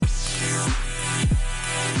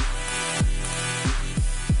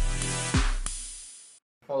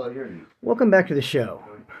all yours. Welcome back to the show.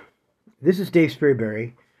 This is Dave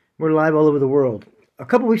Sprayberry. We're live all over the world. A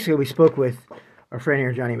couple weeks ago, we spoke with our friend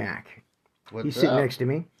here, Johnny Mack. He's sitting next to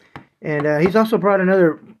me. And he's also brought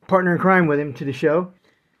another partner in crime with him to the show.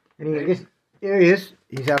 And I guess, there he is.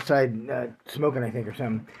 He's outside smoking, I think, or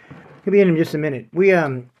something. He'll be in just a minute. We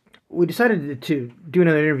decided to do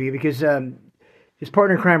another interview because his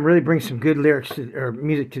partner in crime really brings some good lyrics or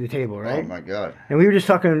music to the table, right? Oh, my God. And we were just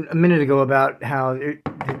talking a minute ago about how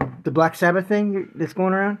the Black Sabbath thing that's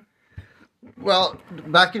going around. Well,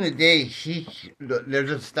 back in the day,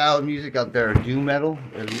 there's a style of music out there, doom metal.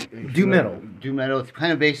 Doom metal. Doom metal. It's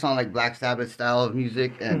kind of based on like Black Sabbath style of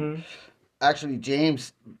music. And actually,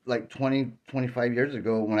 James, like 25 years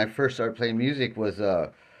ago, when I first started playing music,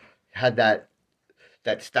 had that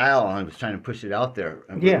style on. I was trying to push it out there.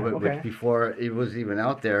 Which before it was even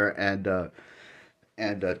out there.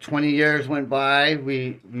 And 20 years went by.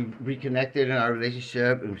 We reconnected in our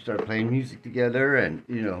relationship, and we started playing music together. And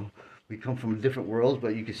we come from different worlds,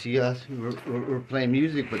 but you can see us. We're playing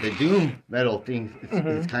music, but the doom metal thing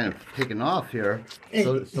is kind of taking off here.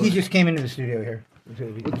 So he just came into the studio here.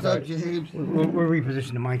 What's up, James? We're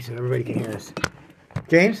repositioning the mic so everybody can hear us.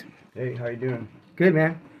 James? Hey, how you doing? Good,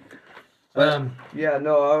 man. I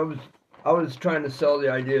was trying to sell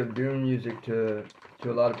the idea of doom music to a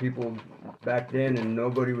lot of people back then, and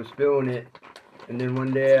nobody was feeling it. And then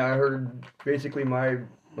one day I heard basically my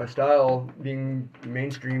style being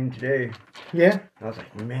mainstream today. Yeah? I was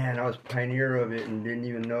like, man, I was pioneer of it and didn't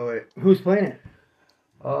even know it. Who's playing it?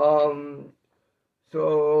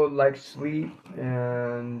 So like Sleep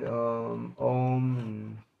and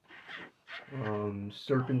Ohm and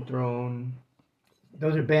Serpent Throne.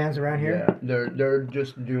 Those are bands around here? Yeah, they're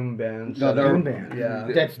just doom bands. No, they're doom bands. Yeah.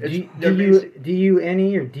 That's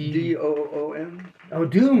D-U-N-E or D-O-O-M. Oh,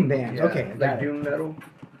 doom bands. Yeah, okay. like doom metal.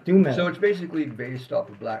 Doom metal. So it's basically based off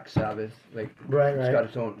of Black Sabbath. Like, it's got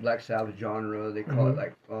its own Black Sabbath genre. They call it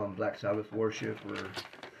like Black Sabbath worship.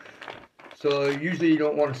 So usually you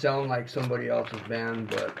don't want to sound like somebody else's band,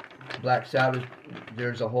 but Black Sabbath,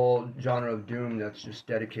 there's a whole genre of doom that's just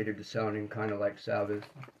dedicated to sounding kind of like Sabbath.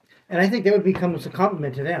 And I think that would become a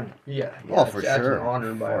compliment to them. Yeah. Oh, for that's sure. An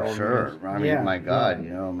honor by all sure. means. I mean, my God,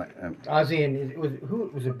 Ozzy and who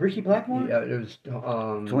was it? Bricky Blackmore? Yeah, it was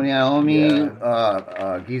Tony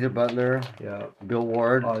Iommi, Geezer Butler, Bill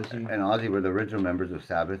Ward, Ozzy. And Ozzy were the original members of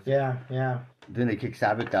Sabbath. Yeah. Then they kicked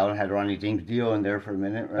Sabbath out and had Ronnie James Dio in there for a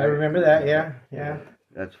minute, right? I remember that. Yeah.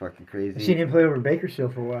 That's fucking crazy. I've seen him play over in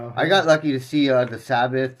Bakersfield for a while. I got lucky to see the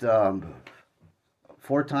Sabbath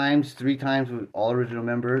 3 times with all original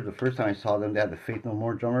members. The first time I saw them, they had the Faith No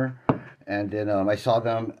More drummer, and then I saw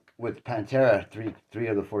them with Pantera 3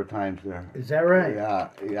 of the 4 times there. Is that right? Yeah.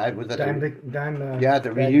 I was at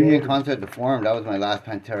the Reunion reunion concert at the Forum. That was my last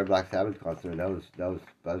Pantera Black Sabbath concert. That was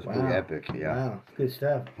pretty epic. Yeah. Wow, good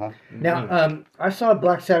stuff. Huh? Now, I saw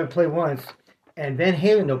Black Sabbath play once, and Van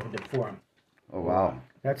Halen opened it for him. Oh wow.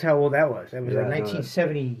 That's how old that was. That was like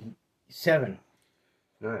 1977.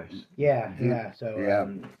 Nice. Yeah. So.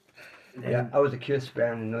 Yeah, I was a Kiss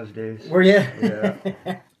fan in those days. Were you? Yeah.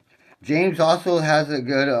 James also has a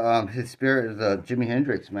good, his spirit is Jimi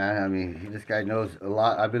Hendrix, man. I mean, this guy knows a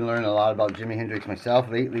lot. I've been learning a lot about Jimi Hendrix myself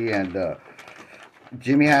lately, and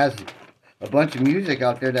Jimmy has a bunch of music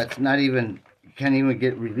out there that's can't even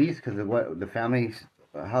get released because of what the family's,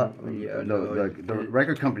 the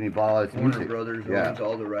record company bought all his music. Warner Brothers owns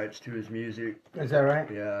all the rights to his music. Is that right?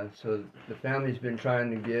 Yeah, so the family's been trying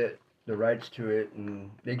to get the rights to it, and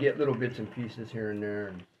they get little bits and pieces here and there,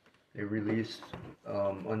 and they release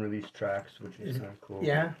unreleased tracks, which is kind of cool.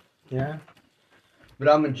 Yeah. But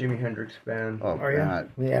I'm a Jimi Hendrix fan. Oh, are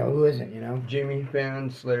you? Yeah, who isn't, Jimi fan,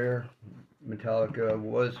 Slayer, Metallica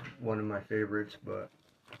was one of my favorites, but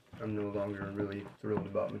I'm no longer really thrilled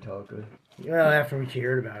about Metallica. Well, after we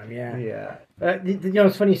heard about him, yeah. Yeah.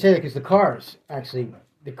 It's funny you say that because the Cars,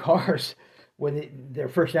 when their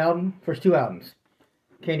first 2 albums,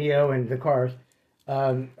 KDO and the Cars,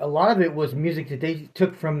 a lot of it was music that they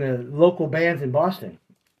took from the local bands in Boston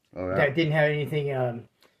that didn't have anything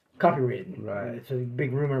copyrighted. Right. So a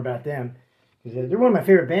big rumor about them. Because they're one of my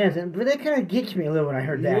favorite bands, but that kind of gets me a little when I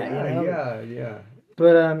heard that. Yeah.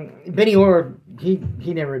 But Benny Orr, he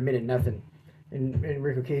never admitted nothing. And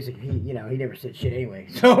Rick Ocasek, he never said shit anyway.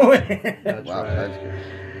 So that's right. That's good.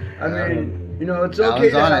 I mean, it's okay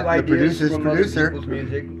to have ideas from other people's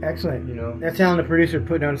music. Excellent. That's Alan, the producer,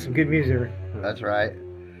 putting on some good music. That's right.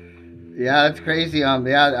 Yeah, that's crazy. I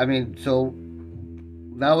mean, so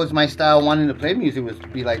that was my style. Wanting to play music was to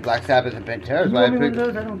be like Black Sabbath and Pantera. You want me one of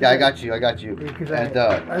those? I don't I got you. Because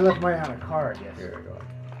I left mine on a car, I guess. Here we go.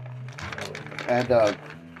 And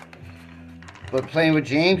But playing with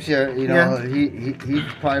James here, you know, he's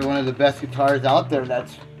probably one of the best guitarists out there.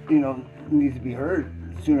 That's, you know, needs to be heard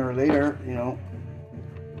sooner or later. You know.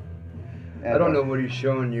 And I don't know what he's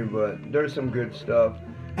showing you, but there's some good stuff.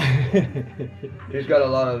 He's got a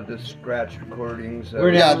lot of the scratch recordings.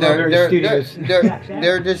 They're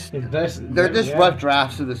just rough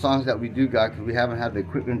drafts of the songs that we do got because we haven't had the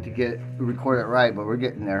equipment to record it right, but we're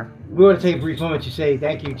getting there. We want to take a brief moment to say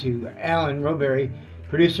thank you to Alan Roberry,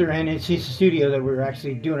 producer, and it's his studio that we're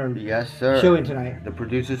actually doing our show in tonight. The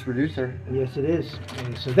producer's producer. Yes, it is.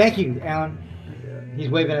 And so thank you, Alan. He's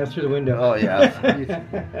waving at us through the window. Oh yeah,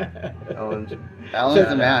 Alan's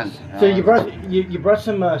the man. So you brought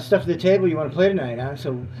some stuff to the table. You want to play tonight, huh?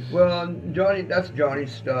 So that's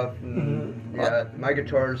Johnny's stuff. And, yeah, my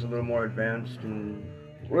guitar is a little more advanced, and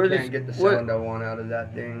I can't get the sound I want out of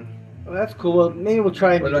that thing. Well, that's cool. Well, maybe we'll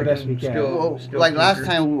try and do the best we can. Still like last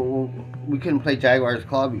time, we couldn't play Jaguar's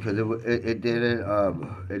Claw because it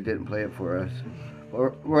didn't play it for us.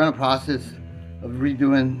 We're in a process of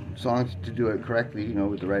redoing songs to do it correctly, you know,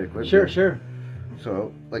 with the right equipment. Sure.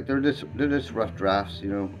 So, like, they're just rough drafts, you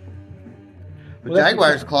know. But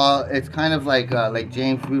Jaguar's Claw, it's kind of like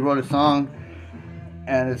James, we wrote a song,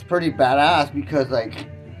 and it's pretty badass because, like,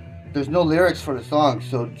 there's no lyrics for the song.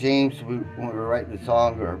 So James, when we were writing the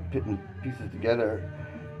song or putting pieces together,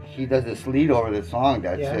 he does this lead over the song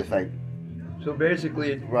that's just like... So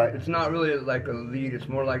basically, it's not really like a lead, it's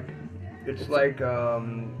more like, it's like...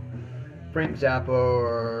 Frank Zappa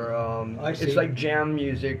or it's like jam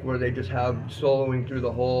music where they just have soloing through the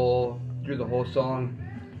whole song.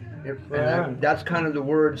 That's kind of the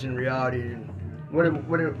words in reality.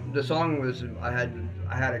 The song was, I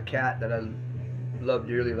had a cat that I loved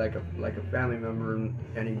dearly, like a family member,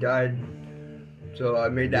 and he died. So I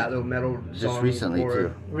made that little metal song just recently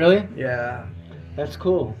too. Really? Yeah. That's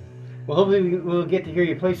cool. Well, hopefully we'll get to hear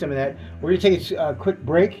you play some of that. We're gonna take a quick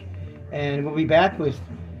break, and we'll be back with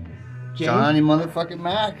James. Johnny motherfucking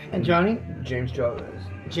Mack. And Johnny? James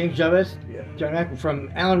Chavez. Yeah. Johnny Mack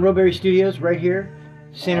from Alan Roberry Studios right here,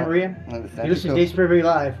 Santa Maria. You listen to Dave Sperry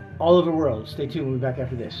Live all over the world. Stay tuned. We'll be back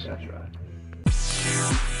after this. That's right.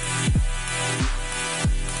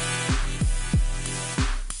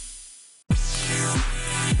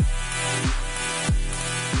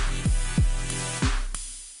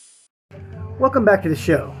 Welcome back to the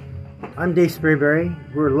show. I'm Dave Sperry.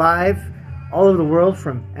 We're live all over the world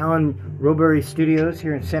from Alan Roberry Studios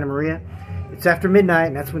here in Santa Maria. It's after midnight,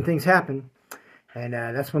 and that's when things happen. And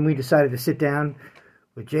that's when we decided to sit down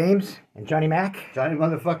with James and Johnny Mack. Johnny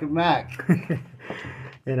motherfucking Mack.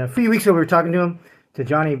 And a few weeks ago, we were talking to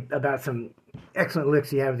Johnny about some excellent licks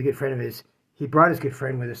he had with a good friend of his. He brought his good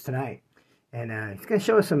friend with us tonight. And he's going to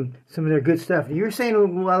show us some of their good stuff. You were saying a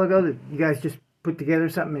little while ago that you guys just put together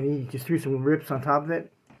something and he just threw some rips on top of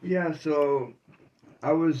it? Yeah, so...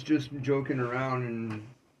 I was just joking around and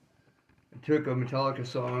I took a Metallica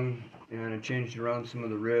song and I changed around some of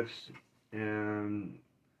the riffs and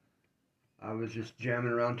I was just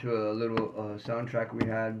jamming around to a little soundtrack we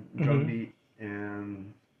had, drum beat,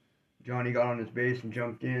 and Johnny got on his bass and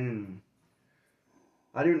jumped in and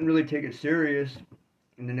I didn't really take it serious.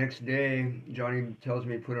 And the next day, Johnny tells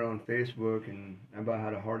me to put it on Facebook and I about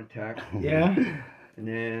had a heart attack. Yeah? And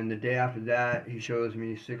then the day after that, he shows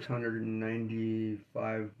me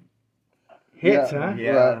 695 hits, huh?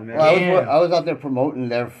 Yeah, man. Well, I was out there promoting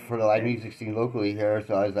there for the live music scene locally here,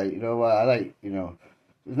 so I was like, you know what,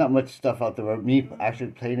 there's not much stuff out there of me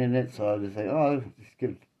actually playing in it, so I was just like, oh, just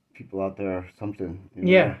give people out there something.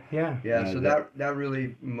 Yeah. So that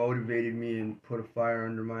really motivated me and put a fire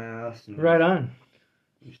under my ass. And right on.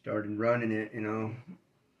 We started running it, you know.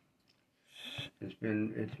 It's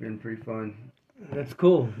been pretty fun. That's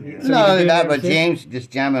cool. So not only that, but James just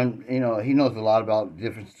jamming, you know, he knows a lot about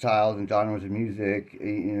different styles and genres of music,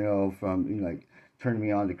 you know, from, like, turning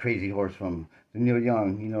me on to Crazy Horse from Neil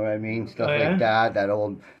Young, you know what I mean? Stuff like that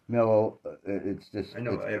old mellow, it's just... I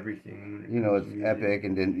know everything. You know, it's music. Epic,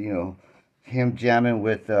 and then, you know, him jamming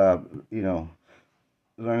with, you know,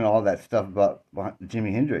 learning all that stuff about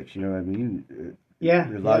Jimi Hendrix, you know what I mean? Yeah.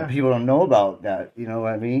 A lot of people don't know about that, you know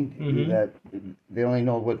what I mean? Mm-hmm. That they only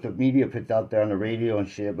know what the media puts out there on the radio and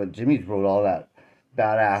shit, but Jimmy's wrote all that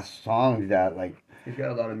badass songs that, like... He's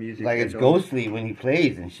got a lot of music. Like, it's ghostly when he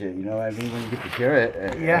plays and shit, you know what I mean? When you get to hear it,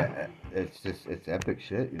 it's epic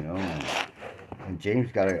shit, you know? And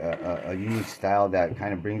James got a unique style that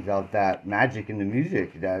kind of brings out that magic in the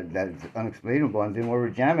music that's unexplainable. And then where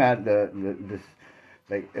we jam at, this...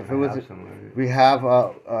 Like, if it was... We have,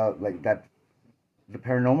 like, that... the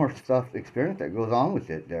paranormal stuff experience that goes on with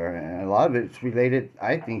it there, and a lot of it's related,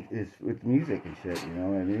 I think, is with music and shit, you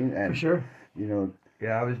know what I mean? And, for sure. You know,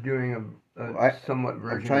 Yeah, I was doing a somewhat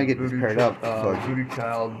version. I'm trying to get this paired up. Voodoo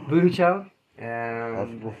Child. Voodoo Child?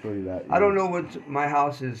 And we'll show you that. I don't know what my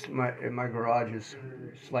house is. My garage is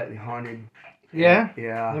slightly haunted. Yeah?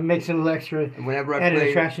 Yeah. It makes it a little extra. And whenever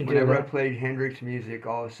I played Hendrix music,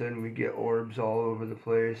 all of a sudden we get orbs all over the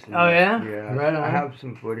place. And oh, yeah? Yeah. Right on. I have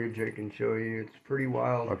some footage I can show you. It's pretty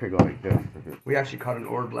wild. Okay, go ahead. Yeah. Okay. We actually caught an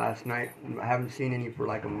orb last night. I haven't seen any for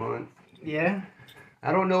like a month. Yeah?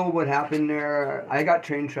 I don't know what happened there. I got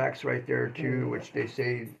train tracks right there too, which they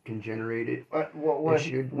say can generate it.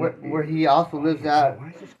 Where he also lives at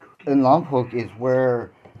in Lompoc is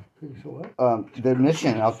where the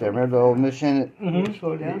mission out there. Remember the old mission?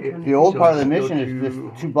 Mm-hmm. The old part of the mission is just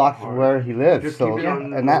 2 blocks from where he lives. So,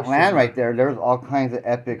 and that land right there's all kinds of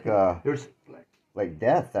epic, like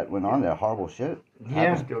death that went on there. Horrible shit.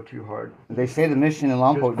 Yeah. Still too hard. They say the mission in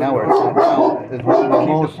Lompoc now where it's is one of the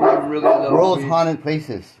most world's haunted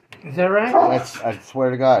places. Is that right? I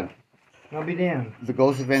swear to God. I'll be damned. The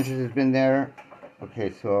Ghost Adventures has been there.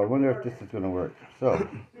 Okay, so I wonder if this is going to work. So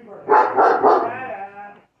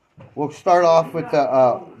we'll start off with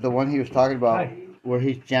the one he was talking about, where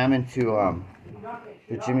he's jamming to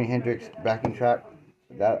the Jimi Hendrix backing track.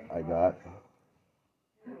 That I got.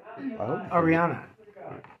 Ariana,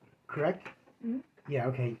 correct? Mm-hmm. Yeah,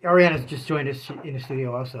 okay. Ariana's just joined us in the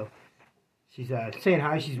studio also. She's saying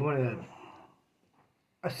hi. She's one of the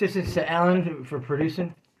assistants to Alan for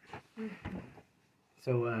producing.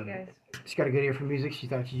 So she's got a good ear for music. She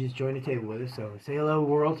thought she'd just join the table with us. So say hello,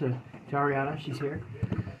 world, to Ariana. She's here.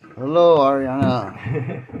 Hello, Ariana.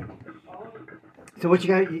 So what you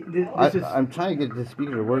got? I'm trying to get the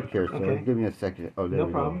speaker to work here, so give me a second. Oh, there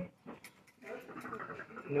we go.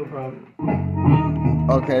 No problem.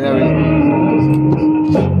 Okay, there we go.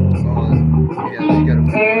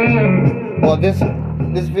 Well, this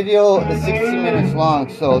video is 16 minutes long,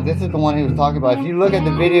 so this is the one he was talking about. If you look at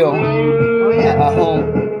the video at home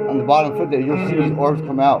on the bottom foot there, you'll see these orbs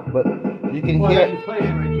come out, but you can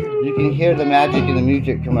hear the magic and the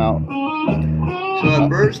music come out. So at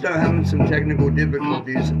first I'm having some technical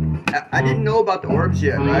difficulties. I didn't know about the orbs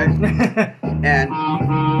yet, right? And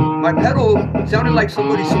my pedal sounded like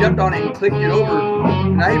somebody stepped on it and clicked it over.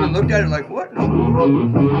 And I even looked at it like, what? No.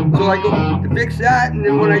 So I go to fix that, and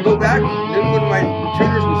then when I go back, then when my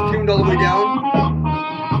tuners was tuned all the way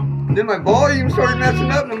down, then my volume started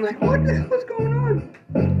messing up, and I'm like, what the hell is going on?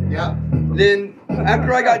 Yeah. Then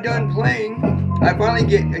after I got done playing, I finally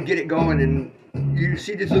get it going, and you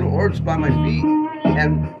see these little orbs by my feet,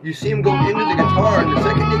 and you see them go into the guitar, and the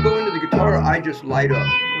second they go into the guitar, I just light up.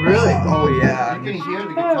 Really? Oh, yeah. You can hear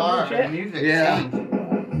the guitar and the music change.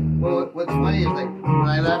 Well, what's funny is, like, when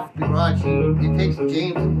I left the garage, it takes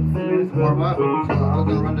James a few minutes to warm up, so I was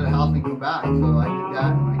going to run to the house and come back, so I did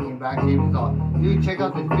that, and when I came back, James was all, dude, check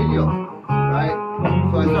out this video, right?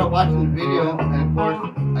 So I started watching the video, and of course,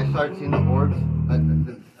 I started seeing the orbs at a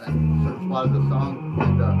certain spot of the song,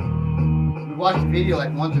 and we watched the video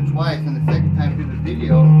like once or twice, and the second time through the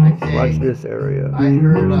video, I say, watch this area. I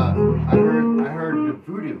heard the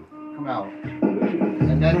voodoo come out,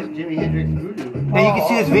 and that's Jimi Hendrix voodoo. Now you can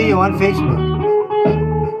see this video on Facebook.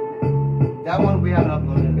 That one we haven't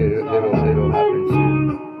uploaded. It'll happen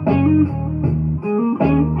soon.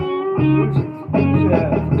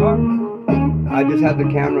 I just have the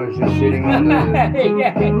cameras just sitting on the.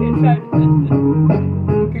 Yeah,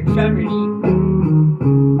 good summary.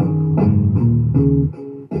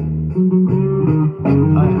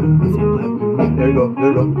 There you go.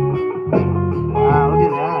 Wow, look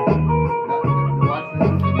at that.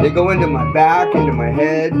 They go into my back, into my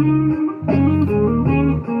head. Boom,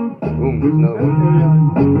 there's another one.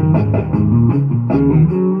 Boom.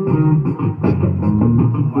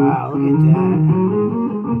 Wow, look at that.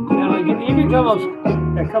 Now, like, you can tell us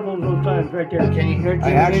a couple of those times right there. Can you hear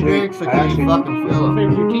Jimi Hendrix, or can you fucking feel him?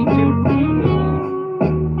 Favorite your team too?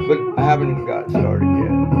 But I haven't got started yet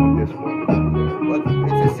on this one.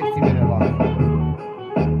 It's a 60-minute long.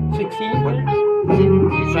 16?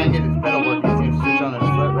 He's trying to get his pedal work. He's going to switch on his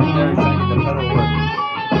foot right there. He's trying to get the pedal work.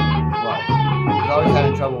 Wow. He's always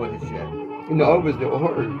having trouble with his shit. No, it was the orbs.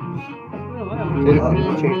 Oh, wow. They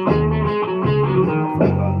don't change.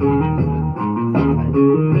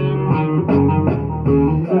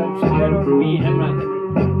 Send that over to me. I'm not.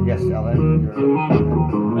 Yes, Ellen.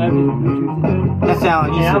 I'm just Bluetooth. That's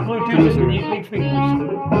Alan. Yeah, I'm Bluetooth with these big speakers.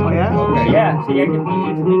 Oh, yeah? Okay. Yeah, see, I can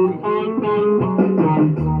Bluetooth the big speakers.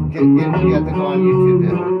 You have to go on YouTube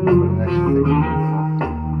then for the next 6 minutes.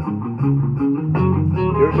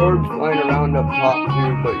 There's orbs flying around up top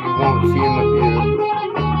too, but you won't see them up here.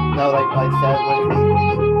 No, like that.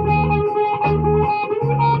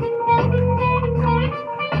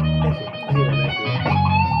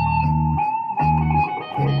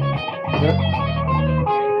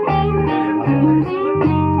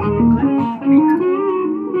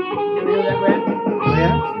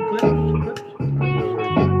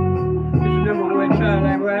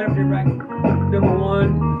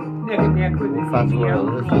 fast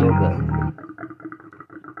forward this a little bit.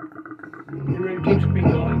 And then it keeps me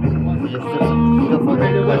going. Just still fucking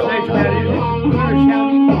And what's nice about it is it's clear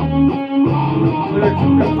sounding. Clear,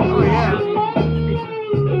 crystal clear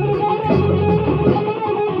sounding.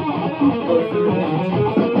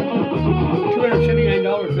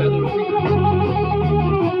 $279 for that little speaker.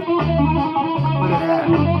 Look at that.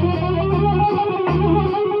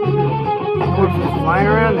 Corpse is flying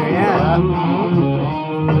around there, yeah.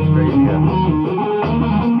 That's crazy, yeah.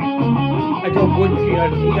 I told Wood he got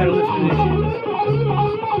to listen to this shit.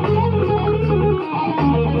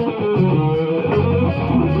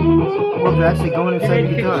 Corpse is actually going inside the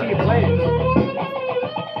You guitar. can see it playing.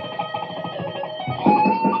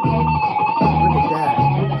 Look at that.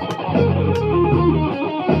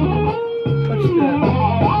 What's the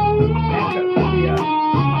backup?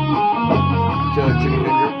 So Jimi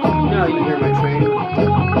Hendrix. No, You hear my train?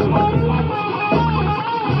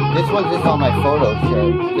 This one's just on my photos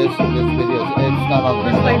here. This video, it's not on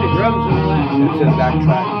Just playing the drums and all that. It's a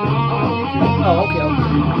backtrack. Oh, okay.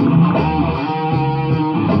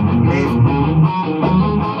 Amazing.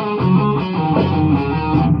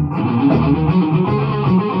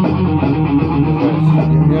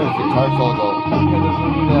 Here's guitar solo.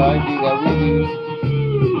 Yeah, I do that really.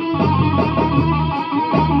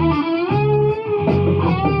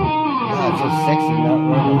 God, it's so sexy not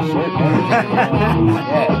wearing a shirt.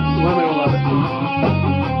 Yeah. Women will love it.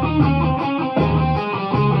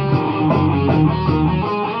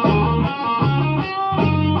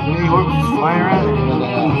 Look at the corpse just flying around there.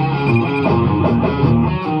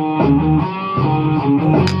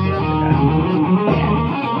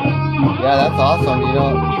 Yeah, that's awesome. You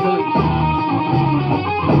know,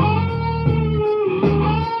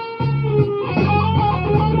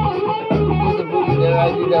 here's the booty there.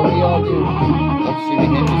 I do that. We all do. That's Jimi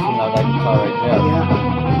Hendrix from that guitar right there. Yeah.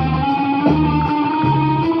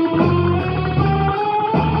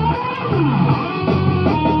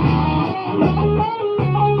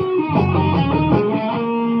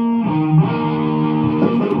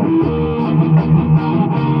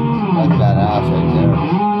 That's badass right there.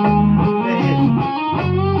 That is.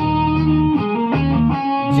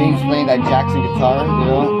 James playing that Jackson guitar, you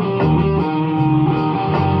know.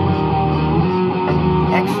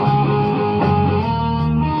 Excellent.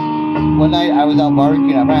 One night I was out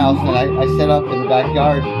barbecuing at my house and I set up in the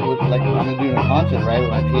backyard with, like, I'm doing a concert, right, with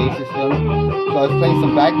my PA system. So I was playing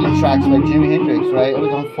some backing tracks by Jimi Hendrix, right? It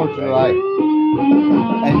was on 4th of July.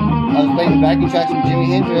 And I was playing the backing tracks from Jimi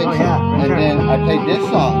Hendrix. Oh, yeah, for and sure. then I played this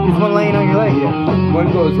song. There's one laying on your leg here.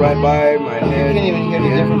 One goes right by my You head. can't even hear the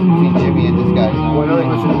difference between Jimmy and this guy, you know. One other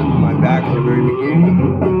was in my back at the very beginning.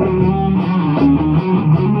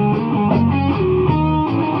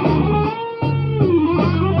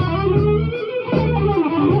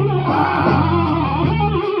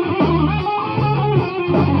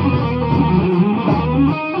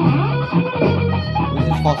 This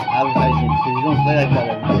is false advertising because you don't play like that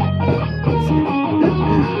every day.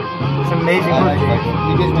 It's amazing I work, like James. that.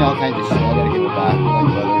 He gives me all kinds of shit. I gotta give it back, like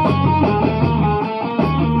brothers.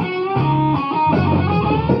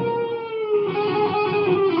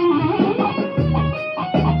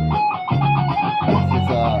 This is,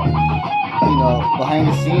 you know, behind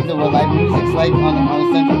the scenes of what live music's like on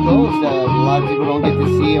the Central Coast. A lot of people don't get to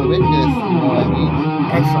see and witness, you know what I mean?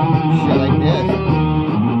 Excellent. Shit like this.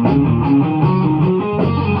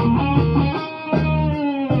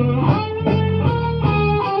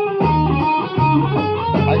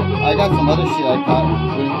 I got some other shit I caught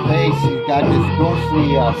when he plays. He's got this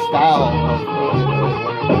ghostly style of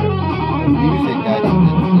music.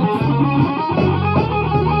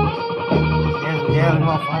 Yeah, they're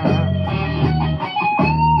all flying around.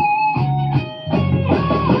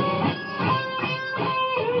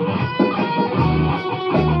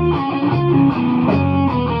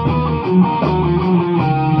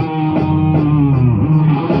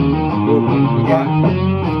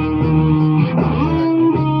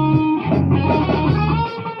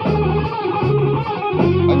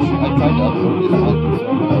 I tried to upload this once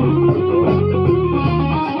before, but I was going.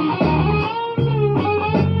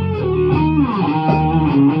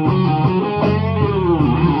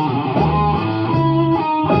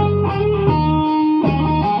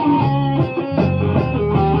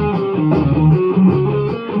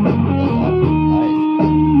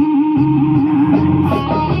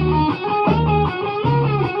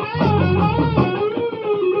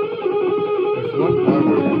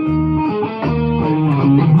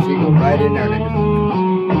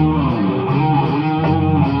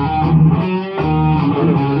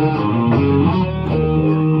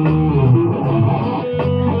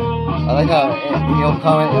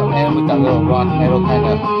 coming in with that little rock metal kind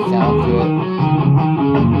of sound to it.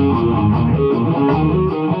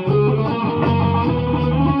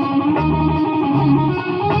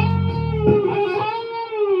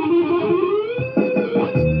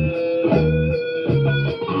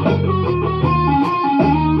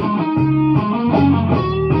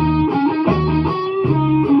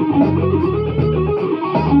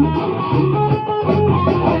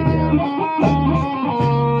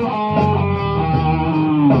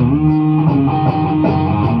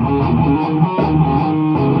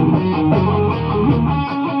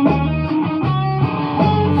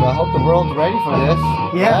 Ready for this?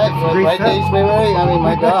 Yeah, right, Dave Spivey? I mean,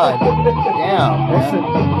 my God, damn, man,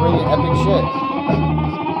 bringing epic shit.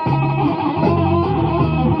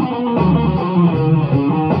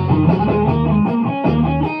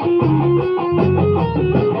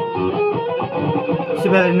 It's too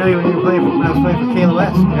bad I didn't know you when you were playing when I was playing for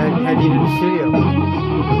KLOS. I had you in the studio.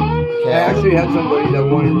 I actually had somebody that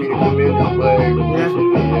wanted me to come in and play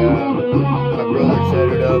recently. My brother set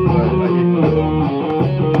it up, but I didn't know.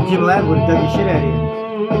 Jim Ladd would have dug the shit out of you.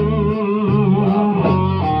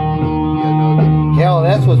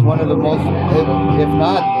 KLS was one of the most, if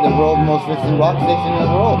not the world's most listened rock station in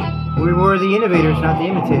the world. We were the innovators, not the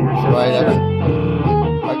imitators. Right. Sure.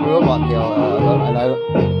 I grew up on KLS,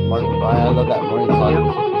 and Mark and Brian, I love that morning talk. Yep.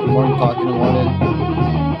 Morning talk in the morning.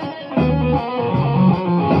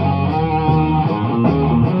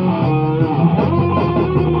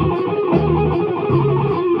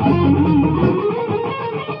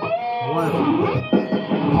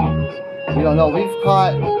 You don't know, we've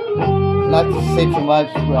caught, not to say too much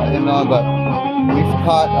about him on, but we've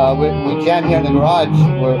caught, we jammed here in the garage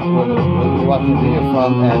where we're watching the video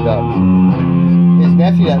from, and his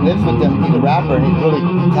nephew that lives with him, he's a rapper and he's really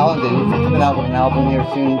talented. He's coming out with an album here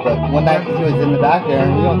soon, but one night he was in the back there,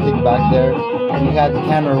 and we don't take it back there, and he had the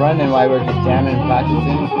camera running while we were just jamming and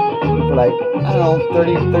practicing for like, I don't know,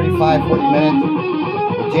 30, 35, 40 minutes.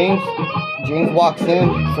 James walks in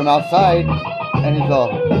from outside, and he's all,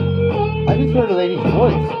 I just heard a lady's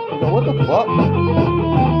voice. I go, what the fuck? He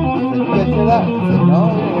said, you guys hear that? I said,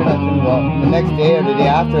 no, we didn't hear nothing. Well, the next day or the day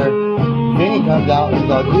after, Vinny comes out and he's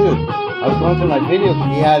like, dude, I was going through my video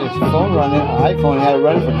because he had his phone running, an iPhone, he had it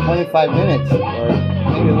running for 25 minutes, or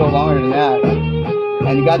maybe a little longer than that.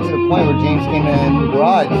 And he got to the point where James came in the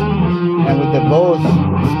garage, and with the Bose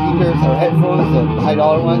speakers or headphones, the high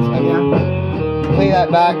dollar ones, I mean, play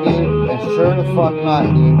that back, dude, and sure the fuck not,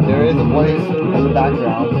 dude, there is a voice in the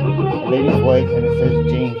background, a lady's voice, and it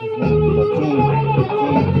says James. So James. Like,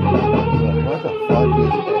 what the fuck is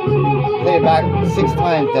that? Play it back 6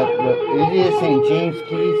 times. That it is saying James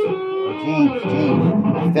Keys or James.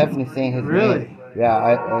 It's definitely saying his name.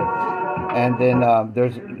 Yeah, and then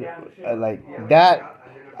there's like that.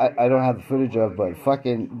 I don't have the footage of, but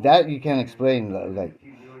fucking that you can't explain. Like,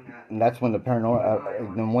 and that's when the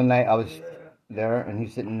paranormal. Then one night I was there and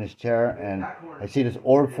he's sitting in his chair and I see this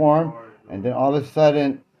orb form, and then all of a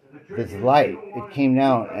sudden this light, it came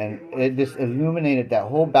down and it just illuminated that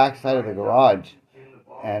whole backside of the garage,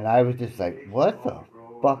 and I was just like, what the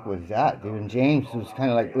fuck was that, dude? And James was kind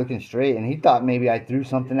of like looking straight, and he thought maybe I threw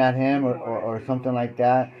something at him or something like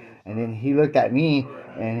that, and then he looked at me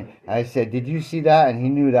and I said, did you see that? And he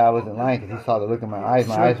knew that I wasn't lying because he saw the look in my eyes.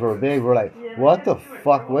 My eyes were big. We're like, what the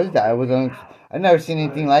fuck was that? I've never seen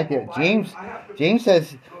anything like it. James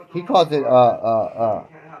says, he calls it,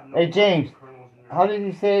 hey James, how did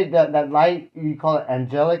he say that light, you call it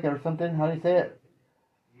angelic or something? How do you say it?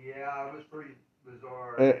 Yeah, it was pretty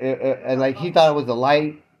bizarre. And like, he thought it was a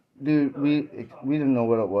light. Dude, we didn't know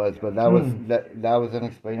what it was, but that was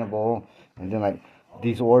unexplainable. And then like,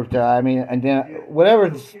 these orbs, I mean, and then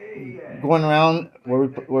whatever's going around where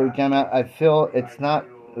we came at, I feel it's not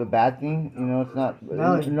a bad thing, you know. It's not.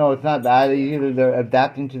 No, it's not bad. Either they're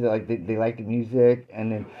adapting to they like the music,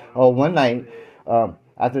 and then one night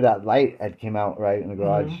after that light had came out right in the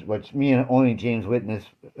garage, which me and only James witnessed.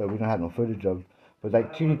 We don't have no footage of, but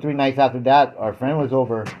like 2 to 3 nights after that, our friend was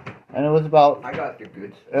over, and it was about. I got the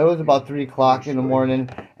goods. It was about 3 o'clock in the morning,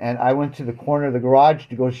 and I went to the corner of the garage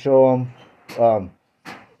to go show him.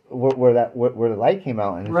 Where the light came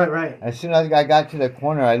out, and right. As soon as I got to the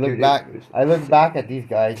corner, I looked back at these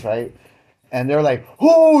guys, right, and they're like,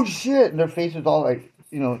 "Oh shit!" And their face was all like,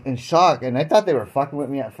 in shock. And I thought they were fucking with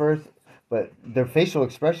me at first, but their facial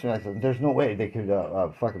expression, I said, "There's no way they could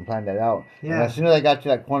fucking plan that out." Yeah. And as soon as I got to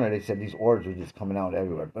that corner, they said these orbs were just coming out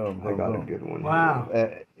everywhere. Boom, boom, I got boom. a good one. Wow.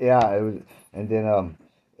 Yeah, it was, and then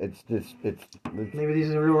it's maybe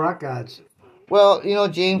these are real rock gods. Well,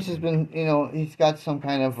 James has been, he's got some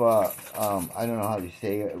kind of, I don't know how to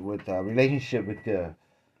say it, with relationship with the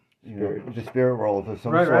the spirit world of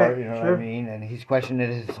some sort, you know what I mean? And he's questioned it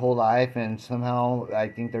his whole life, and somehow I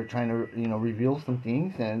think they're trying to, reveal some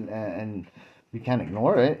things, and we can't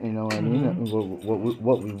ignore it, you know what I mean?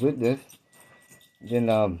 What we witnessed. Then,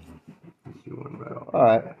 all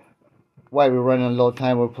right. While we're running a little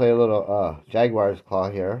time, we'll play a little Jaguar's Claw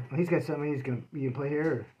here. He's got something you can play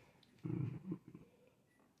here.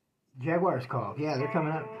 Jaguar's Claw. Yeah, they're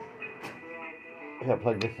coming up. I gotta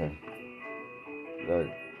plug this in.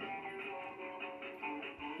 Good.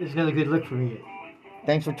 This is another good look for me.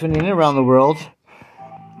 Thanks for tuning in around the world.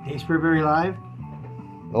 Dave Sprayberry Live.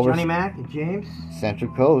 Johnny Mack and James. Central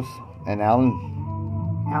Coast and Alan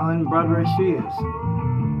Broadway Studios.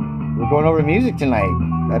 We're going over music tonight.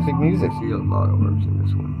 Epic music. I see a lot of words in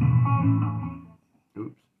this one.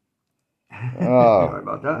 Oops. Oh, sorry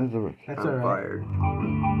about that. That's all right. Fired.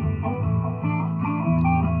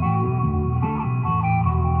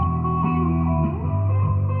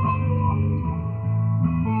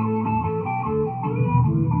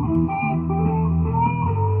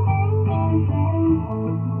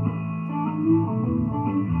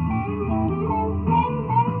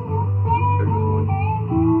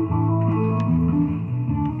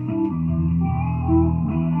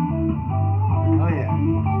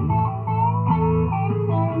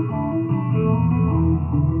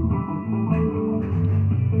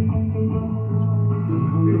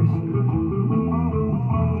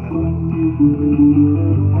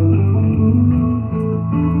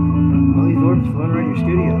 All these orbs floating around your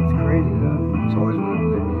studio. It's crazy. Yeah, it's always wanted to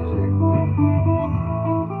play music.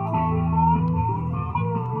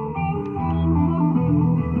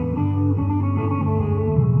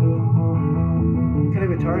 What kind of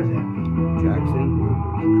guitar is that?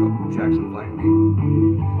 Jackson Flying B.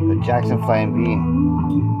 The Jackson Flying B.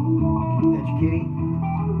 That's your kitty?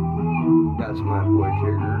 That's my boy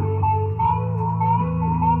Tigger.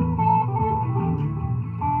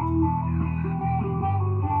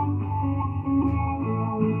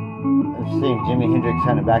 Seeing Jimi Hendrix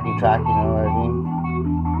kind of backing track, you know what I mean?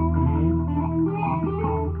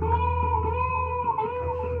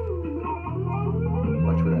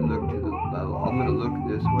 Watch when I look to the level. I'm gonna look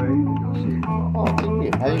this way and you'll see. Oh, thank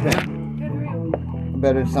you. How you been?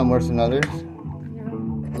 Better some worse than others.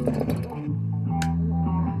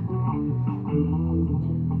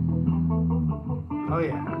 Oh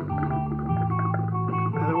yeah.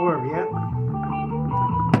 Another orb, yep.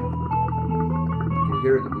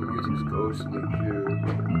 Hear the music's ghostly too.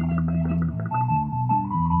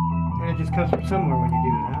 And it just comes from somewhere when you do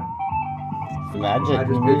it, huh? It's the magic. I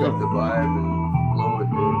just pick up the vibe and flow with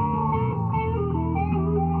it.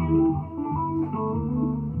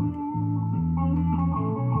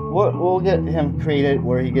 We'll get him created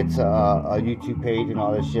where he gets a YouTube page and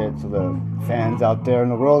all this shit, so the fans out there in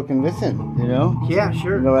the world can listen, you know? Yeah,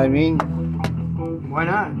 sure. You know what I mean? Why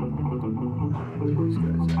not?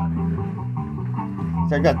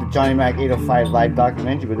 So I got the Johnny Mack 805 live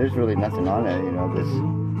documentary, but there's really nothing on it, you know? There's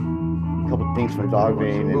a couple things from Dog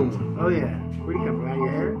Vein and... Oh yeah. Where do you come from? Out of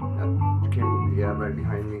your hair? Yeah, right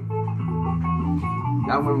behind me.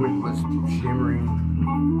 That one was shimmering.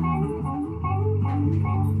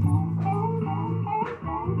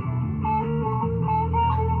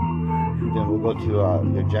 Then we'll go to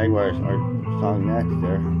the Jaguars, our song next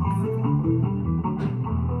there.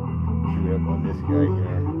 Shoot up on this guy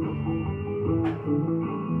here.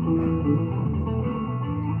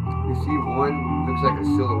 You see one looks like a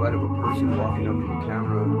silhouette of a person walking up to the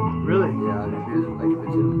camera. Really? Yeah, it is like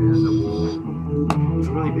it's invisible. It's a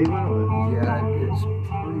really big one? Or? Yeah, it's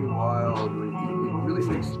pretty wild. It really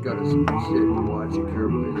makes you gotta sit and watch it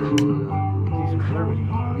carefully.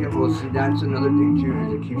 Yeah, well, see, that's another thing too,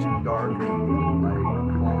 is it keeps it dark and light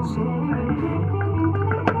also.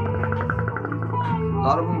 A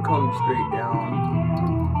lot of them come straight down.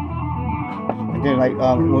 And then, like,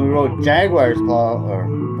 when we wrote Jaguar's Claw, or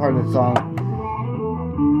part of the song,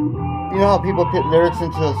 you know how people put lyrics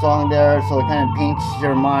into a song there, so it kind of paints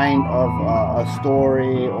your mind of a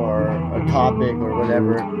story or a topic or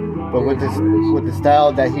whatever. But with the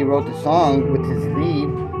style that he wrote the song, with his lead,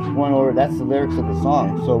 going over, that's the lyrics of the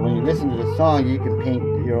song. So when you listen to the song, you can paint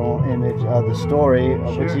your own image of the story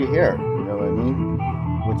of what you hear. You know what I mean?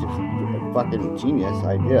 Which is a fucking genius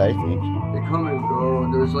idea, I think. They come and go.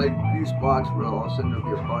 There's like a few spots where all of a sudden there'll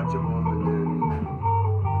be a bunch of them, and then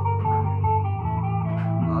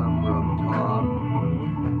a lot of them are up top.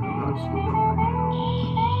 I'm not seeing them right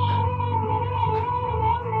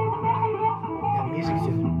Yeah, music's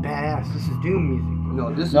just badass. This is doom music. now.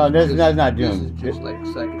 No, that's not doom. This is just like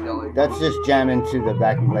psychedelic. That's just jamming to the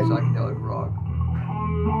back, like psychedelic rock.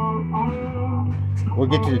 We'll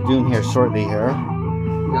get to the doom here shortly here.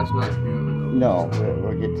 That's not doom. No,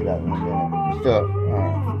 we'll get to that in a minute. Still,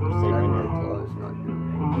 It's not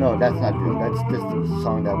doom. no, that's not doom. That's just a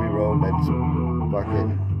song that we wrote. That's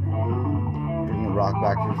fucking bringing the rock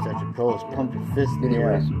back to the Central Coast. Pump your fist in the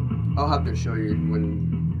air. Anyways, I'll have to show you when.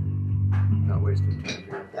 Not wasting time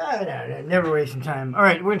here. No, never wasting time. All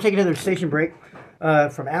right, we're going to take another station break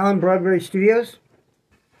from Alan Broadbury Studios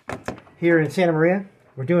here in Santa Maria.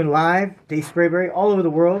 We're doing live Dave Sprayberry all over the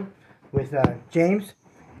world with James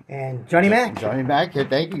and Johnny Mack. Johnny Mack here.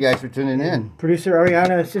 Thank you guys for tuning in. Producer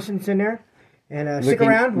Ariana Assistant's in there. And stick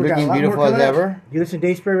around. We've got a lot beautiful more coming as up. ever. You listen to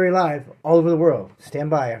Dave Sprayberry live all over the world. Stand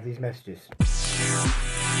by after these messages.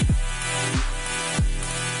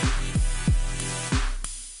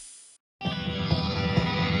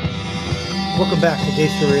 Welcome back to Dave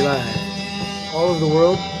Sprayberry Live. All over the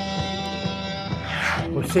world.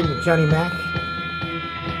 We're sitting with Johnny Mack.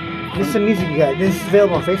 This is some music you got. This is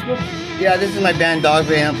available on Facebook? Yeah, this is my band Dog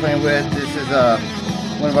Band I'm playing with. This is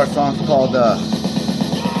one of our songs called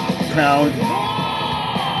Crown.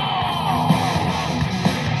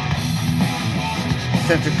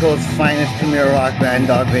 Central Coast's finest premier rock band,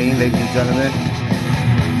 Dog Band, ladies and gentlemen.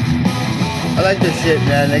 I like this shit,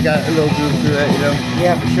 man. They got a little groove to it, you know?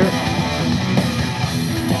 Yeah, for sure.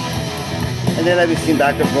 And then I've been seeing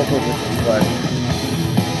backup vocals, which is fun.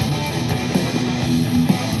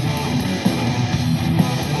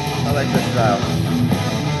 I like this style.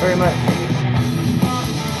 Very much.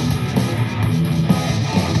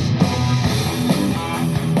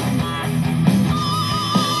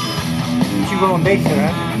 You go on bass there,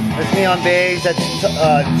 huh? That's me on bass. That's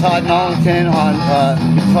Todd Nollington on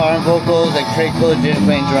guitar and vocals, and Craig Fullerton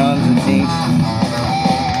playing drums and sings.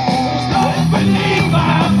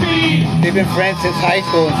 They've been friends since high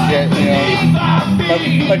school and shit, you know.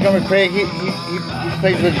 My drummer Craig, he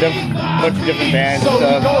plays with a bunch of different bands and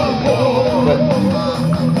stuff. But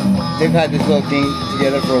they've had this little thing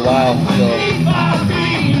together for a while, so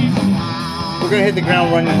we're gonna hit the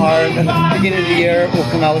ground running hard. At the beginning of the year, we'll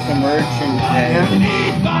come out with some merch, and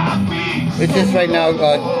it's just right now.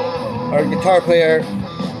 Our guitar player,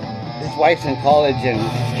 his wife's in college and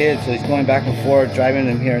his kids, so he's going back and forth, driving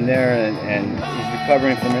them here and there, and he's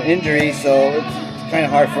recovering from an injury, so it's kind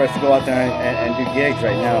of hard for us to go out there and do gigs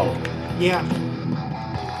right now. Yeah.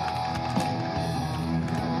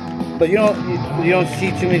 But you don't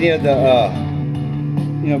see too many of the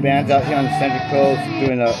bands out here on the Central Coast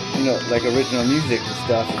doing like original music and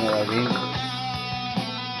stuff. You know what I mean?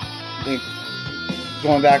 I think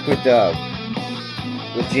going back with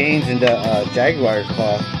James and the Jaguars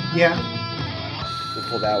call. Yeah. We'll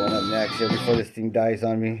pull that one up next here before this thing dies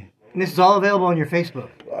on me. And this is all available on your Facebook.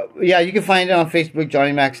 Yeah, you can find it on Facebook,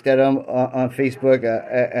 Johnny Mack Stedham on Facebook,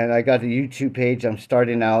 and I got the YouTube page I'm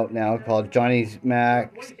starting out now called Johnny's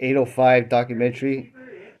Mack's 805 documentary,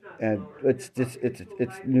 and it's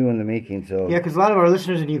new in the making. So yeah, because a lot of our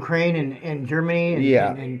listeners in Ukraine and Germany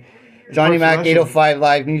and Johnny Mack 805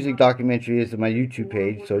 live music documentary is my YouTube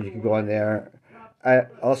page, so you can go on there.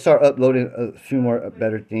 I'll start uploading a few more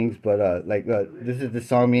better things, but this is the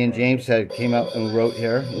song me and James came out and wrote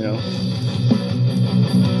here. You know,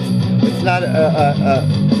 it's not a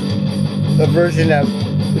version that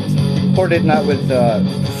it's recorded not with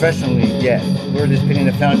professionally yet. We're just putting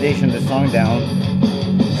the foundation of the song down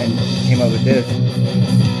and came up with this.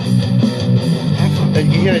 You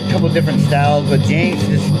can hear a couple different styles, but James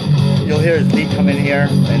you'll hear his lead come in here,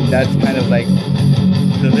 and that's kind of like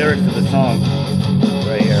the lyrics of the song.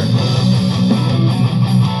 Right here.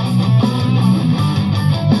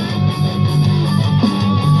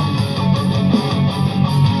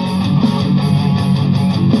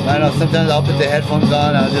 I know sometimes I'll put the headphones on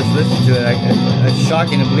and I'll just listen to it. It's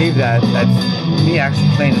shocking to believe that that's me actually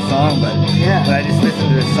playing the song, but yeah. When I just listen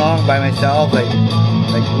to the song by myself, like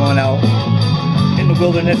going out in the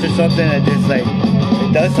wilderness or something, it just it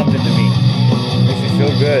does something to me. It makes me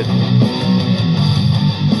feel good.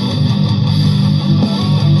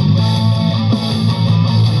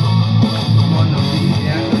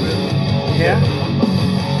 Yeah?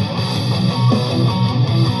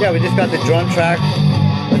 Yeah, we just got the drum track,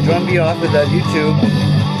 the drum beat off of the YouTube.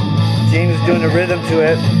 James was doing the rhythm to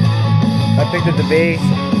it. I picked up the bass,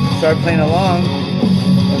 started playing along.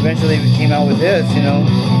 Eventually we came out with this, you know.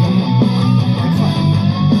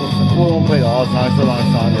 We won't play the whole song, it's a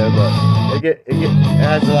long song there, but it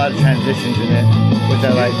has a lot of transitions in it, which I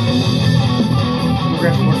like.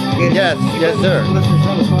 Yes, sir.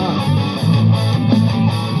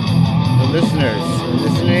 Listeners,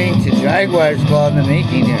 listening to Jaguars Ball in the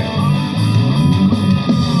making here.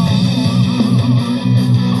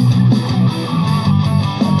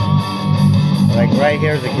 Like right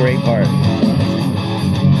here is a great part.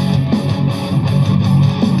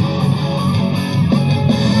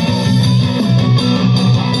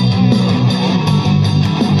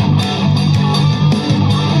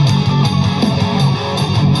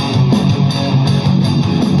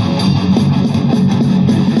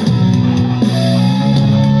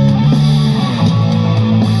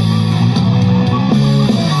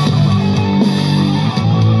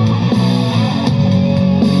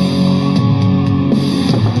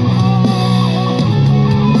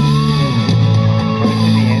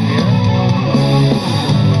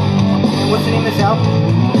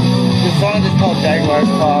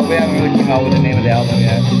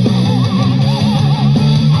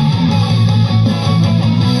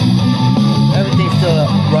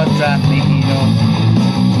 maybe, you know.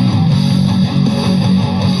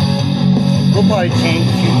 We'll probably change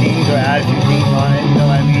a few things or add a few things on it, you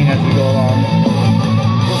know what I mean, as we go along.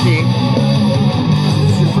 We'll see.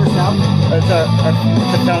 This is your first album? It's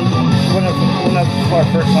one of our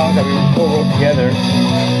first songs that we co-wrote together.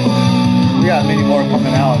 We got many more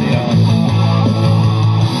coming out, you know.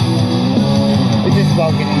 It's just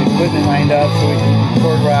about getting the equipment lined up so we can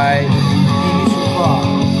record right.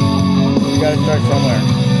 We gotta start somewhere.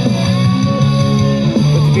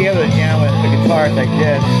 But to be able to jam with the guitars like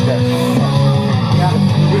this,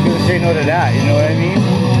 who's gonna say no to that, you know what I mean?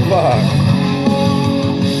 Fuck.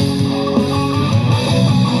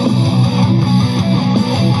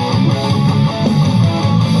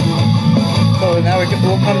 So now we'll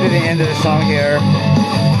come to the end of the song here.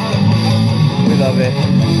 We love it.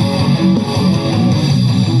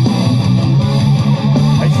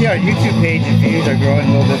 I see our YouTube page and views are growing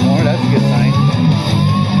a little bit more. That's a good sign.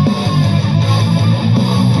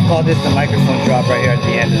 We call this the microphone drop right here at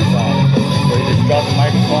the end of the song. So you just drop the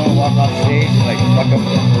microphone and walk off stage and like fuck up,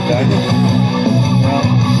 we're done. You know?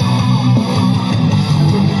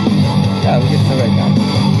 Yeah, we get to right now.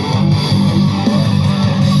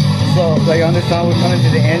 So, like on this song, we're coming to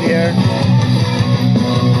the end here.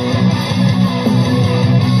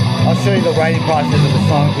 I'll show you the writing process of the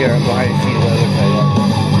song here behind the scenes, what it looks like.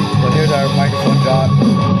 So here's our microphone drop.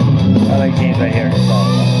 I like James right here.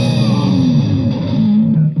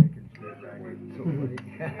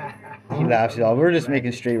 So. He laughs it all. We're just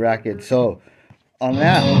making straight racket. So, on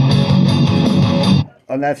that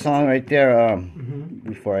song right there,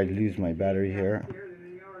 before I lose my battery here.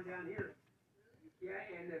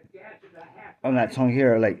 On that song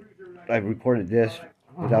here, like I recorded this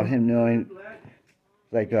without him knowing.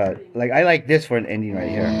 Like I like this for an ending right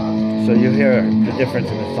here, so you'll hear the difference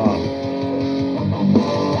in the song.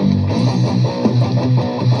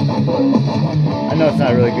 I know it's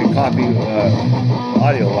not a really good copy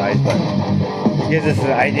audio-wise, but it gives us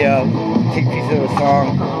an idea of take pieces of a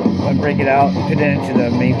song and break it out and put it into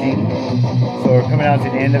the main theme. So we're coming out to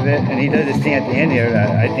the end of it, and he does this thing at the end here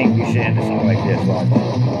that I think we should end the song like this. Watch.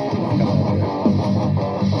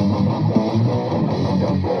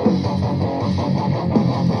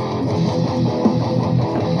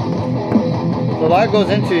 A lot goes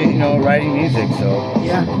into, you know, writing music, so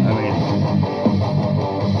yeah. I mean,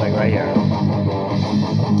 like right here.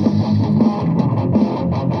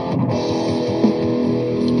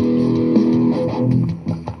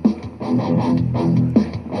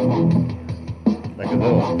 Like a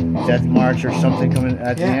little death march or something coming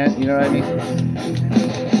at the end, you know what I mean?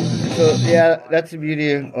 So yeah, that's the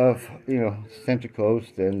beauty of, you know, Central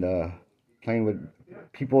Coast and playing with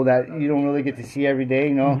people that you don't really get to see every day,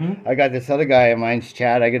 you know. I got this other guy of mine's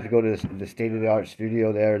Chad. I get to go to the state-of-the-art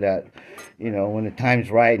studio there that, you know, when the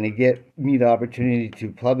time's right and they get me the opportunity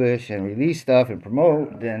to publish and release stuff and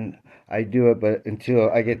promote, then I do it. But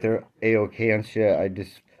until I get their A-OK on shit,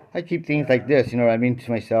 I keep things like this, you know what I mean,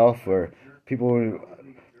 to myself, or people wouldn't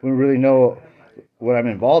really know what I'm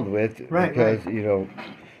involved with, because you know.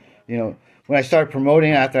 When I started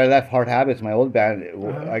promoting after I left Hard Habits, my old band,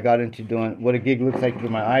 I got into doing what a gig looks like through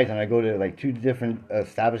my eyes, and I go to like 2 different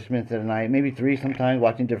establishments at a night, maybe 3 sometimes,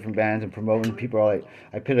 watching different bands and promoting. People are like,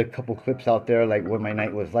 I put a couple clips out there, like what my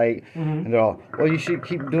night was like, and they're all, well, you should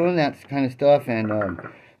keep doing that kind of stuff, and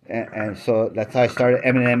so that's how I started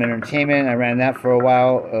M&M Entertainment. I ran that for a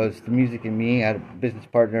while. It was the music and me. I had a business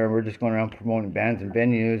partner, and we're just going around promoting bands and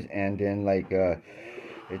venues, and then like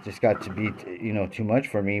it just got to be, you know, too much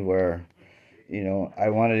for me where, you know, I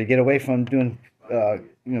wanted to get away from doing, you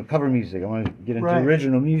know, cover music. I wanted to get into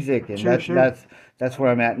original music, and that's where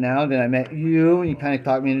I'm at now. Then I met you, and you kind of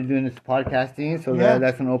talked me into doing this podcasting, so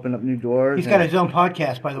that's gonna open up new doors. He's got his own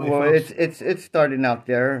podcast, by the way. Well, folks. it's starting out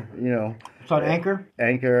there, you know. It's on Anchor.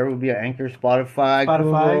 Anchor would be an Anchor, Spotify,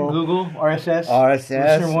 Google, RSS,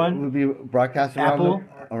 Listener One would be broadcast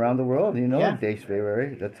around the world, you know. Dave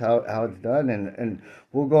Sprayberry. That's how it's done, and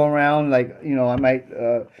we'll go around, like, you know, I might.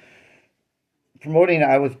 Promoting,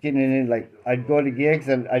 I was getting in it, like, I'd go to gigs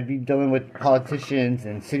and I'd be dealing with politicians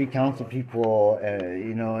and city council people,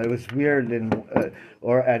 you know, it was weird,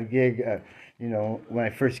 or at a gig, you know, when I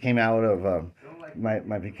first came out of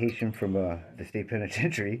my vacation from the state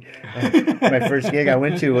penitentiary, my first gig I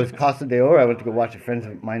went to was Costa de Oro. I went to go watch a friend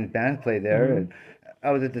of mine's band play there, and I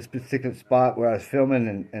was at this particular spot where I was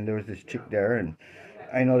filming, and there was this chick there, and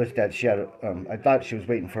I noticed that she had, I thought she was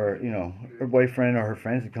waiting for, you know, her boyfriend or her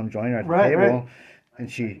friends to come join her at the table.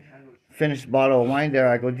 And she finished a bottle of wine there.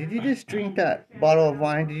 I go, did you just drink that bottle of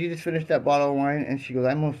wine? Did you just finish that bottle of wine? And she goes,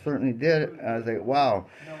 I most certainly did. And I was like, wow.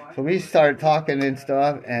 So we started talking and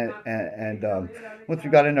stuff, and once we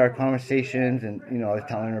got into our conversations, and I was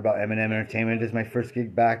telling her about M&M Entertainment. This is my first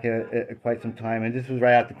gig back at quite some time, and this was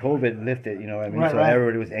right after COVID lifted. You know what I mean? Right, so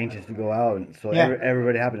everybody was anxious to go out, and so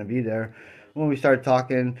everybody happened to be there. When we started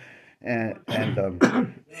talking, and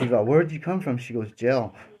she's like, "Where did you come from?" She goes,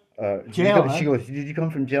 "Jail." Jail. She goes, "Did you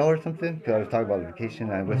come from jail or something?" Because I was talking about the vacation,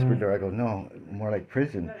 and I whispered to her, I go, "No, more like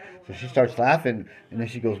prison." So she starts laughing, and then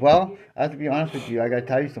she goes, "Well, I have to be honest with you. I got to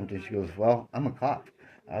tell you something." She goes, "Well, I'm a cop."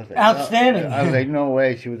 I was like, outstanding. I was like, "No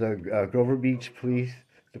way." She was a Grover Beach Police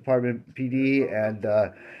Department PD, and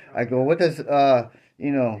I go, "What does a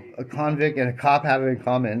convict and a cop have in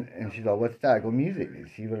common?" And she's like, "What's that?" I go, "Music." You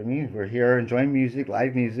see what I mean? We're here enjoying music,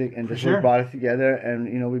 live music, and this what brought us together,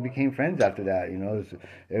 and we became friends after that.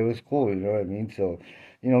 It was cool. You know what I mean? So,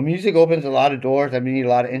 music opens a lot of doors. I meet a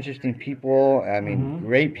lot of interesting people. I mean,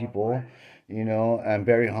 great people. I'm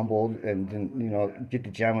very humbled, and get to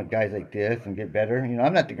jam with guys like this and get better.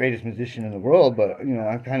 I'm not the greatest musician in the world, but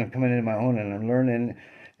I'm kind of coming into my own, and I'm learning,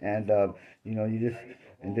 and you just.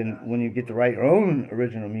 And then when you get to write your own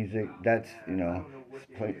original music, that's,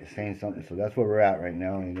 saying something. So that's where we're at right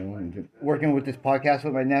now, and working with this podcast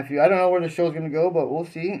with my nephew. I don't know where the show's going to go, but we'll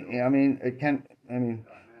see. I mean, it can't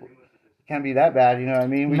be that bad, you know what I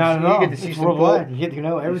mean? You get to see some cool, you get to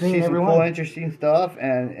know everything and everyone. Cool, interesting stuff,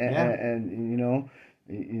 and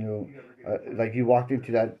like you walked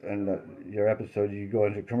into that, and your episode, you go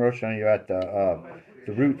into commercial, and you're at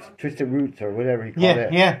the Roots, Twisted Roots, or whatever he called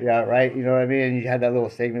it. Yeah, right. You know what I mean? And you had that little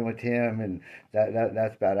segment with him, and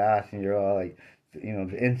that's badass. And you're all like,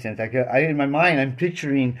 the incense. In my mind, I'm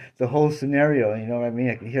picturing the whole scenario. You know what I mean?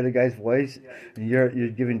 I can hear the guy's voice, and you're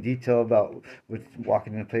giving detail about what's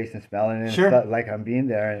walking in place and smelling it, stuff, like I'm being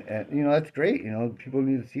there, and that's great. People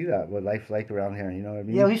need to see that, what life's like around here. You know what I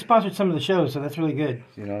mean? Yeah, he sponsored some of the shows, so that's really good.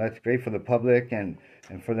 That's great for the public and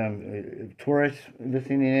for them tourists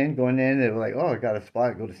listening in, going in, they're like, "Oh, I got a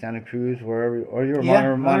spot. Go to Santa Cruz, wherever, or you're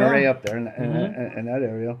Monterey up there in that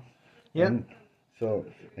area." Yeah. And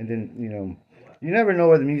then you never know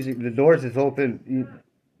where the doors is open.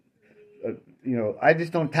 I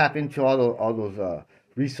just don't tap into all those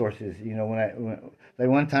resources. Like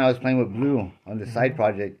one time I was playing with Blue on the side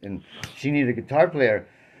project, and she needed a guitar player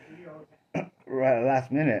right at the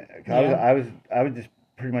last minute. I was just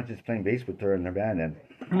pretty much just playing bass with her in their band,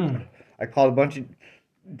 and I called a bunch of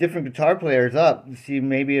different guitar players up to see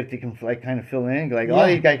maybe if they can kind of fill in. Like, all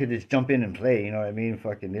these guys could just jump in and play. You know what I mean?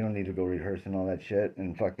 Fucking, they don't need to go rehearse and all that shit.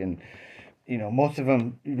 And fucking, most of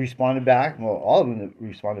them responded back. Well, all of them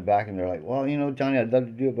responded back, and they're like, "Well, Johnny, I'd love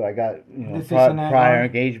to do it, but I got prior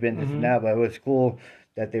engagement, this and that." But it was cool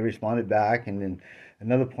that they responded back. And then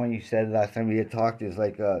another point you said last time we had talked is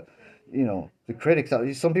like, the critics.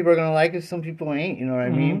 Some people are gonna like it, some people ain't. You know what I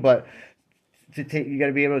mean? But you got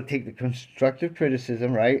to be able to take the constructive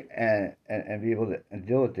criticism, right, and be able to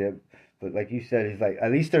deal with it. But like you said, he's like, at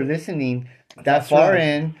least they're listening that far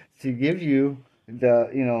in to give you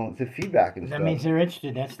the feedback and stuff. That means they're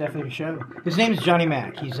interested. That's definitely a show. His name is Johnny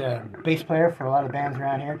Mack. He's a bass player for a lot of bands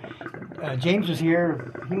around here. James was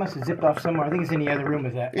here. He must have zipped off somewhere. I think he's in the other room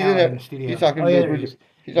with that Alan in the studio. He's talking to him and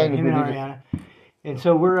Ariana. And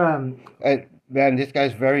so we're man, this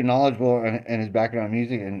guy's very knowledgeable in his background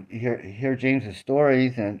music, and hear James's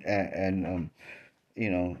stories, and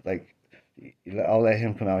like, I'll let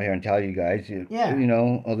him come out here and tell you guys.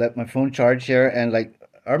 I'll let my phone charge here, and like,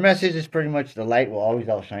 our message is pretty much the light will always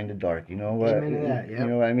outshine the dark. You know what? Amen to that, You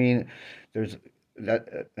know what I mean? There's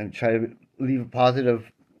that, and try to leave a positive,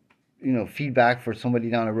 feedback for somebody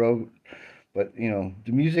down the road. But the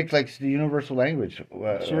music's like the universal language.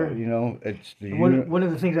 Sure. It's the one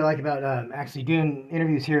of the things I like about actually doing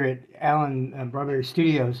interviews here at Alan Barberi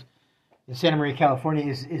Studios in Santa Maria, California,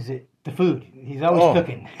 is it the food. He's always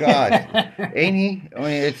cooking. God, ain't he? I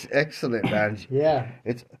mean, it's excellent, man. Yeah.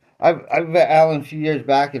 I've met Alan a few years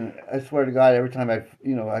back, and I swear to God, every time I've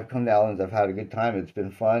come to Alan's, I've had a good time. It's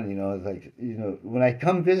been fun. It's like when I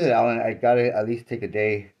come visit Alan, I gotta at least take a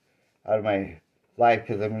day out of my life,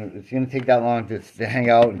 because it's gonna take that long to hang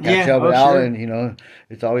out and catch up with Alan.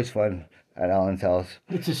 It's always fun at Alan's house.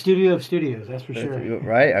 It's a studio of studios, that's for sure.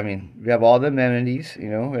 Right? I mean, we have all the amenities. You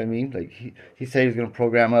know what I mean? Like he said he's gonna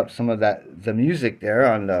program up some of the music there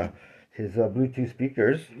on his Bluetooth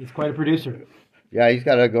speakers. He's quite a producer. Yeah, he's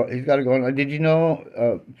got to go. Did you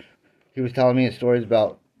know? He was telling me stories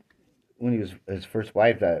about when he was his first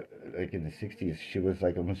wife, that like in the '60s, she was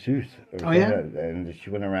like a masseuse. And she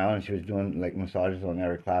went around and she was doing like massages on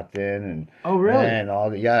Eric Clapton and really? And all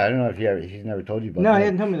the I don't know if he's never told you about that. No, he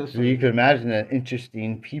hadn't told me this. So you could imagine the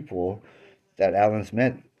interesting people that Alan's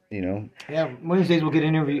met you know. Yeah, Wednesdays we'll get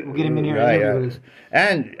him in here and interview with us.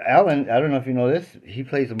 And Alan, I don't know if you know this, he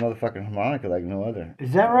plays a motherfucking harmonica like no other.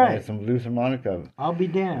 Is that right? Yeah, some blues harmonica. I'll be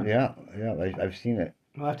damned. Yeah, I've seen it.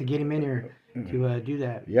 We'll have to get him in here to do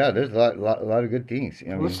that. Yeah, there's a lot of good things.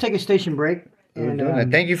 Let's take a station break.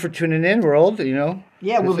 And, thank you for tuning in, world. You know.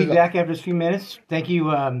 Yeah, we'll be back after a few minutes. Thank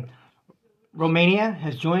you. Romania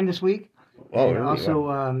has joined this week. Oh, and really? Also,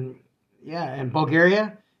 and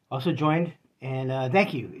Bulgaria also joined. And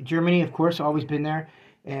thank you. Germany, of course, always been there.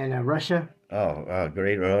 And Russia. Oh,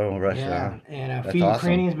 great. Russia. Yeah. And a few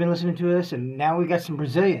Ukrainians been listening to us. And now we got some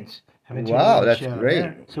Brazilians. Wow, that's great.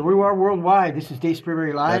 Yeah. So we are worldwide. This is Dave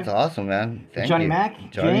Sprayberry Live. That's awesome, man. Thank Johnny you.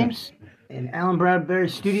 Mack, James, and Alan Bradbury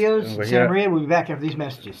Studios, Santa Maria. We'll be back after these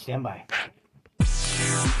messages. Stand by.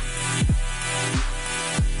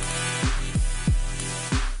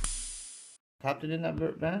 Clapton in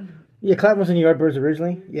that band? Yeah, Clapton was in the Yardbirds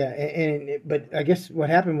originally. Yeah, but I guess what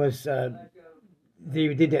happened was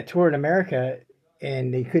they did that tour in America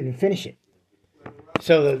and they couldn't finish it.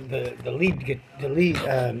 So the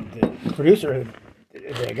producer,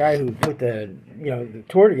 the guy who put the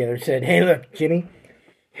tour together, said, "Hey, look, Jimmy,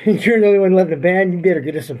 you're the only one left in the band. You better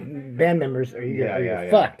get us some band members, or you're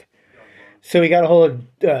fucked." So he got a hold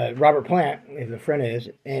of Robert Plant, as a friend of his,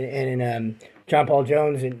 and John Paul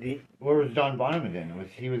Jones, and where was John Bonham again?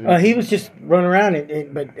 He was just running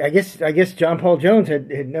around, but I guess John Paul Jones had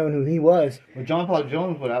known who he was. Well, John Paul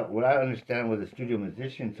Jones, what I understand, was a studio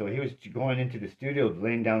musician, so he was going into the studio,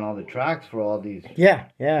 laying down all the tracks for all these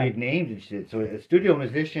big names and shit. So a studio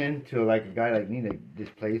musician to like a guy like me that this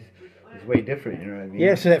place is way different. You know what I mean?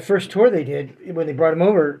 Yeah. So that first tour they did, when they brought him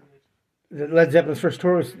over, the Led Zeppelin's first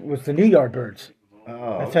tour was the New Yardbirds.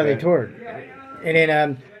 Oh, that's how they toured. And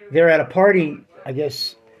then they were at a party, I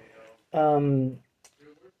guess. With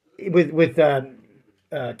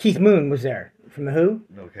Keith Moon was there from The Who.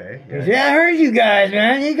 Okay. Yeah. He said, "I heard you guys,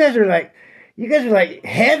 man. You guys are like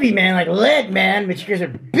heavy, man, like lead, man. But you guys are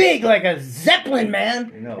big like a Zeppelin,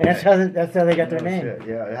 man." No, and that's how they got their name. Shit.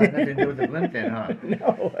 Yeah, it had nothing to do with the blimp then, huh?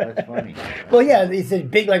 No. That's funny. Well, yeah, he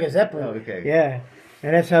said big like a Zeppelin. Oh, okay. Yeah,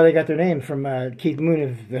 and that's how they got their name from Keith Moon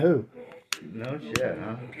of The Who. No shit,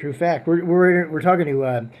 huh? True fact. We're talking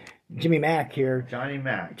to Jimmy Mack here. Johnny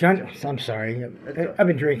Mack. I'm sorry. I've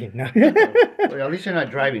been drinking. No. Well, at least you're not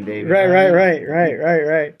driving, David.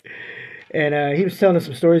 Right. And he was telling us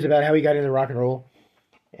some stories about how he got into rock and roll.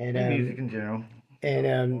 And music in general.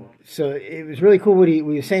 And so it was really cool what he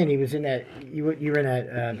was saying. He was in that, you were in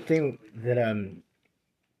that thing,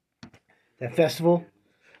 that festival.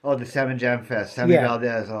 Oh, the Salmon Jam Fest, Sammy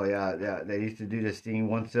Valdez. Oh yeah. They used to do this thing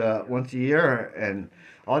once a year, and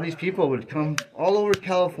all these people would come all over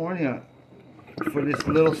California for this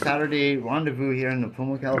little Saturday rendezvous here in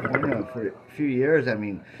Puma, California for a few years. I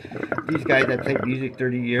mean, these guys that played music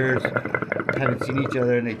 30 years haven't seen each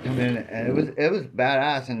other, and they come in, and it was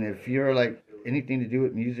badass. And if you're like anything to do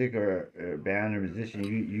with music or band or musician,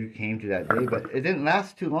 you came to that day, but it didn't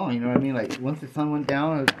last too long. You know what I mean? Like once the sun went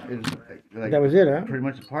down, it was like that was it, huh? Pretty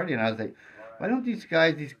much a party, and I was like, why don't these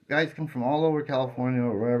guys come from all over California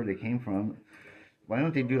or wherever they came from? Why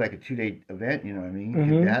don't they do like a 2-day event? You know what I mean?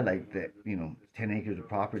 Mm-hmm. They had like 10 acres of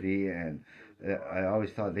property, and I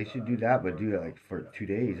always thought they should do that, but do it like for 2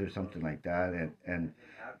 days or something like that. And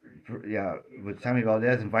with Sammy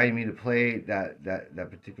Valdez inviting me to play that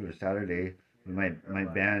particular Saturday with my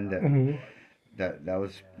band,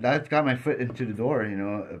 that got my foot into the door,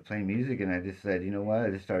 playing music, and I just said, you know what?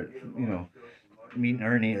 I just started, meeting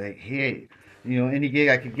Ernie, like, hey. Any gig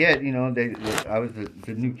I could get, I was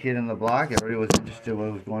the new kid on the block. Everybody was interested in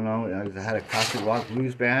what was going on. I had a classic rock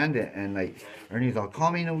blues band, and like Ernie's all,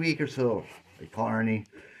 call me in a week or so. I call Ernie,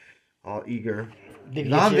 all eager.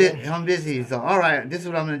 I'm busy. He's all right, this is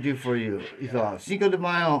what I'm going to do for you. He's all, Cinco de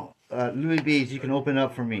Mayo, Louis B's, you can open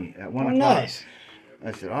up for me at 1 o'clock. Nice.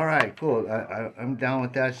 I said, all right, cool. I'm down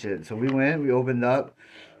with that shit. So we went, we opened up.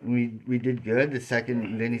 We did good.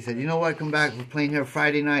 Then he said, you know what, come back, we're playing here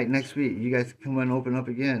Friday night next week. You guys come and open up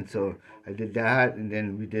again. So I did that, and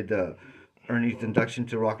then we did Ernie's induction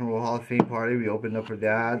to Rock and Roll Hall of Fame party. We opened up for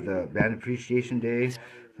that, the band appreciation day.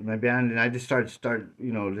 My band, and I just started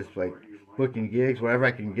just like booking gigs wherever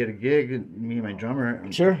I can get a gig. Me and my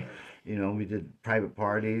drummer. Sure. We did private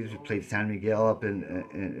parties. We played San Miguel up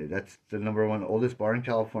and that's the #1 oldest bar in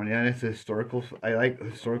California. And it's historical. I like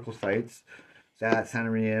historical sites. That Santa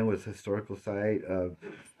Maria was a historical site.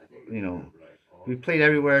 We played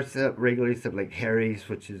everywhere except like Harry's,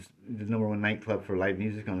 which is the #1 nightclub for live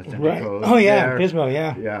music on the Central Coast. Oh yeah, Pismo,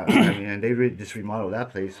 yeah. Yeah, I mean, and they just remodeled that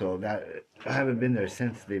place, so that I haven't been there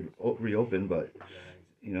since they reopened. But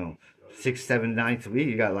 6-7 nights a week.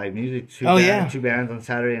 You got live music, two bands on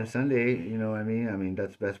Saturday and Sunday. You know what I mean? I mean,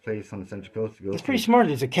 that's the best place on the Central Coast to go. It's pretty smart.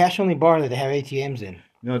 It's a cash-only bar that they have ATMs in.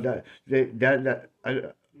 No,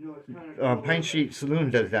 Pine Street Saloon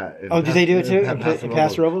does that. Oh, do they do it too? In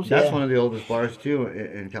Paso Robles? That's one of the oldest bars too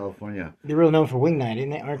in California. They're real known for Wing Night, isn't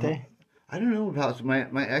they? Aren't they? I don't know about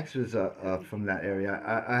my ex was from that area.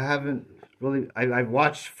 I haven't really. I've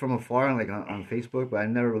watched from afar on Facebook, but I've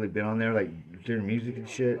never really been on there during music and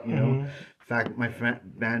shit. You know. In fact, my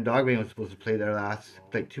band Dogbane was supposed to play there last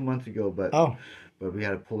 2 months ago, but we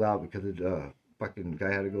had to pull out because the fucking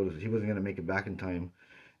guy had to go. He wasn't gonna make it back in time,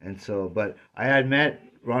 and so. But I had met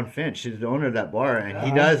Ron Finch, who's the owner of that bar, and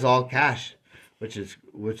he does all cash, which is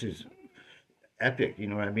epic, you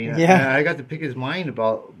know what I mean? Yeah. I got to pick his mind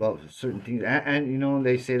about certain things, and you know,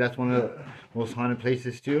 they say that's one of the most haunted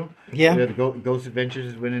places too. Yeah. The Ghost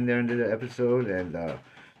Adventures went in there and did an episode, and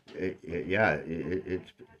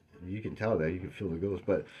it's you can tell that, you can feel the ghost.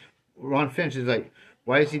 But Ron Finch is like,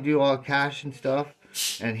 why does he do all cash and stuff?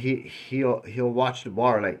 And he'll watch the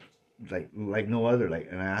bar like no other.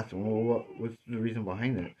 And I asked him, well, what's the reason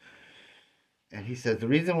behind it? And he says, the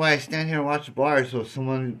reason why I stand here and watch the bar is so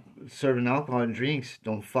someone serving alcohol and drinks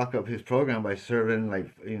don't fuck up his program by serving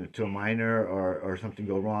to a minor or something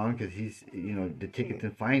go wrong, because he's, the tickets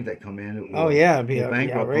and fines that come in. It'd be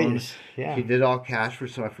outrageous. Yeah. He did all cash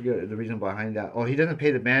so I forget the reason behind that. Oh, he doesn't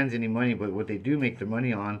pay the bands any money, but what they do make their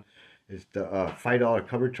money on is the $5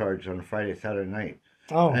 cover charge on a Friday, Saturday night.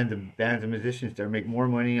 Oh. And the bands and musicians there make more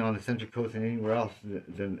money on the Central Coast than anywhere else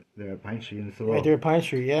than they're at Pine Street in the Right there at Pine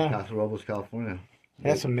Street, yeah. Paso Robles, California.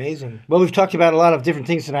 That's amazing. Well, we've talked about a lot of different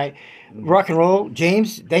things tonight. Rock and roll.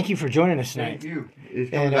 James, thank you for joining us tonight. Thank you. He's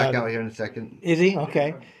coming back out here in a second. Is he?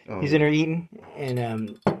 Okay. Oh. He's in there eating.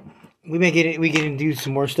 And we get to do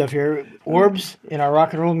some more stuff here. Orbs in our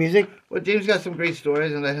rock and roll music. Well, James got some great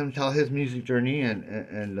stories, and let him tell his music journey,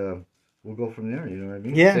 and we'll go from there, you know what I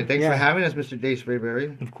mean? Yeah. So thanks for having us, Mr. Dave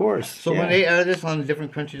Sprayberry. Of course. So when they air this on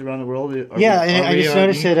different countries around the world... I just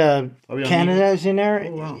noticed that Canada is in there,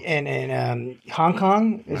 and Hong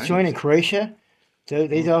Kong is joining, Croatia. So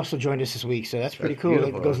they also joined us this week, so that's pretty cool.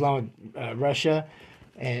 Beautiful. It goes along with Russia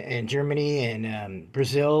and Germany and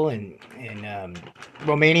Brazil and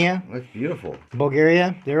Romania. That's beautiful.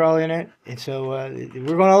 Bulgaria, they're all in it. And so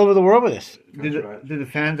we're going all over the world with this. Do the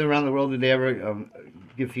fans around the world, did they ever...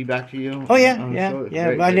 give feedback to you? Oh yeah.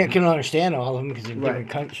 But I couldn't understand all of them because they're different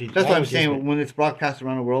countries. That's what I'm saying. When it's broadcast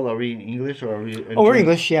around the world, are we in English or are we? We're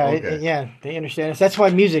English. Yeah, okay. They understand us. That's why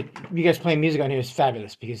you guys playing music on here is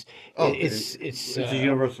fabulous because it's a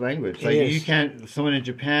universal language. Someone in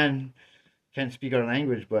Japan can't speak our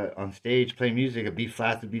language, but on stage play music, a B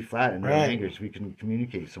flat to B flat in their language, we can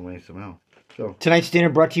communicate some way somehow. So. Tonight's dinner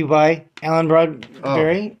brought to you by Alan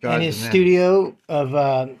Broadberry and his studio of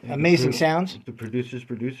amazing sounds. The producer's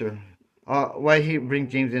producer. Why he bring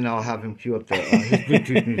James in, I'll have him cue up his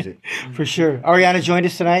Bluetooth music. For sure. Ariana joined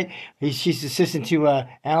us tonight. She's assistant to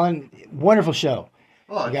Alan. Wonderful show.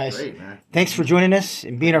 Oh, it's guys. Great, man. Thanks for joining us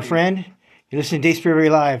and being our friend. You're listening to Dave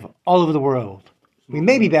Sprayberry Live all over the world. We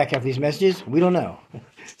may be back after these messages. We don't know.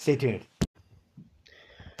 Stay tuned.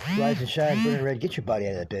 Rise and shine, burning red. Get your body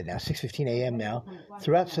out of that bed now. 6:15 a.m. now.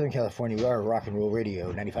 Throughout Southern California, we are Rock and Roll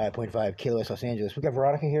Radio, 95.5 KLOS Los Angeles. We got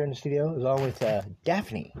Veronica here in the studio, along with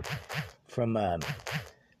Daphne from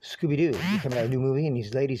Scooby-Doo. They're coming out with a new movie, and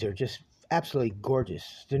these ladies are just absolutely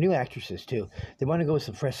gorgeous. They're new actresses, too. They want to go with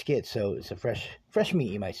some fresh skits, so it's a fresh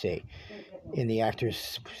meat, you might say, in the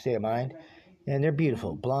actors' state of mind. And they're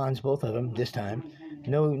beautiful. Blondes, both of them, this time.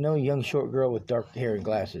 No young short girl with dark hair and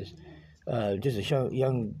glasses. Just a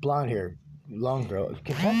young blonde hair, long girl.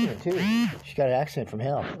 Kentuckian, too. She's got an accent from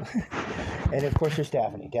hell. And, of course, there's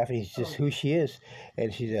Daphne. Daphne's just who she is.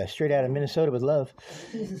 And she's straight out of Minnesota with love.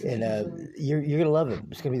 And you're going to love it.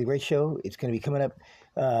 It's going to be a great show. It's going to be coming up.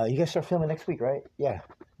 You guys start filming next week, right? Yeah,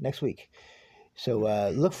 next week. So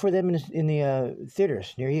look for them in the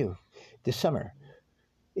theaters near you this summer.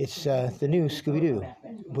 It's the new Scooby-Doo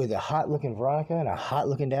with a hot-looking Veronica and a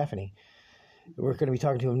hot-looking Daphne. We're going to be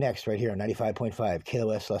talking to him next right here on 95.5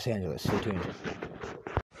 KLOS Los Angeles. Stay tuned.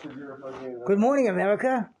 Good morning,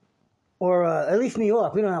 America. Or at least New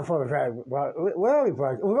York. We don't know how far we're driving. Where are we,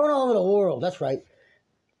 bro? We're going all over the world. That's right.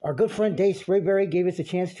 Our good friend Dave Sprayberry gave us a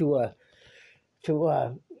chance to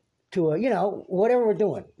whatever we're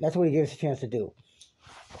doing. That's what he gave us a chance to do.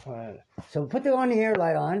 So put the on-the-air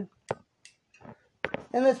light on.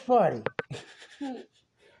 And let's party.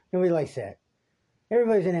 Nobody likes that.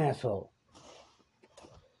 Everybody's an asshole.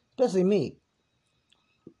 Especially me.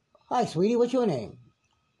 Hi, sweetie. What's your name?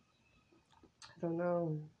 I don't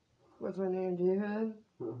know. What's my name? Do you have?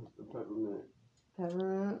 Peppermint.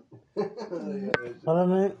 Peppermint.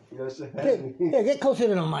 Peppermint. Yeah, get closer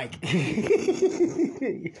to the mic.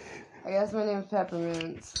 I guess my name's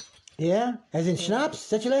Peppermint. Yeah? As in Schnapps? Is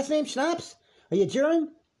that your last name, Schnapps? Are you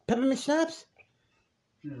German? Peppermint Schnapps?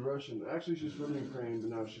 She's Russian. Actually, she's from Ukraine,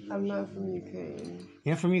 but now she's Russian. I'm not from Ukraine.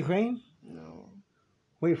 You're from Ukraine? No.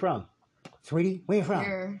 Where you from? Sweetie? Where you from?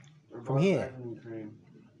 Here. From here. From Ukraine.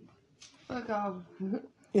 Fuck off.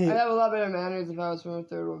 I'd have a lot better manners if I was from a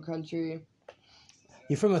third world country.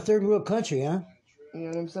 You're from a third world country, huh? Yeah,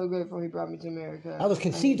 and I'm so grateful he brought me to America. I was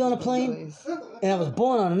conceived on a plane, and I was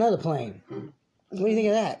born on another plane. What do you think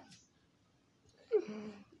of that?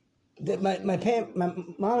 My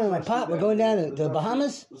mom and my pop were going down to the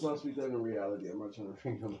Bahamas. Let's not speak that in reality. I'm not trying to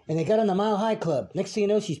think of it. And they got on the Mile High Club. Next thing you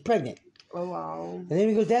know, she's pregnant. Oh, wow. And then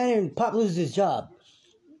he goes down there and Pop loses his job.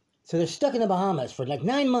 So they're stuck in the Bahamas for like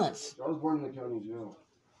 9 months. I was born in the county jail.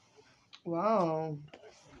 Wow.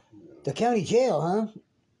 The county jail, huh?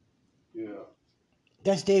 Yeah.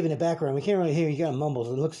 That's Dave in the background. We can't really hear. He kind of mumbles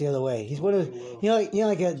and looks the other way. He's one of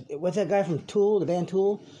what's that guy from Tool, the band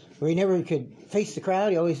Tool, where he never could face the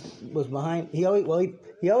crowd. He always was behind. He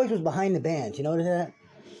always was behind the band. You notice that?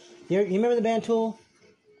 You remember the band Tool?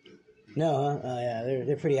 No, huh? Oh yeah,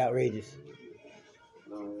 they're pretty outrageous.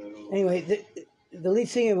 Anyway, the lead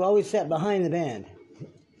singer always sat behind the band.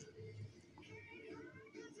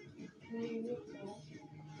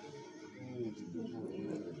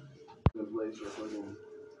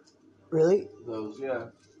 Really? Those, yeah.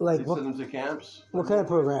 Like they send them to camps. What kind of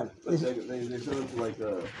program? Like they send them to like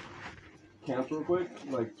camps real quick,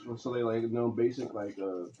 like so they like know basic like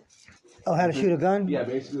Oh, how to shoot a gun? Yeah,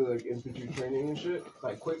 basically like infantry training and shit,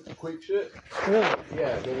 like quick shit. Really?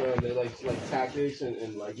 Yeah, they like tactics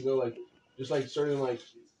and like like just like certain like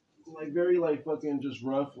very like fucking just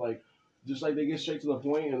rough like just like they get straight to the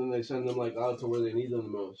point and then they send them like out to where they need them the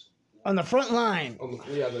most. On the front line.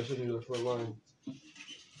 Yeah, they're sending to the front line.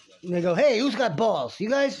 And they go, hey, who's got balls? You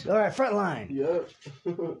guys? All right, front line. Yep.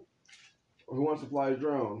 Who wants to fly a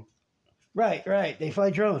drone? Right. They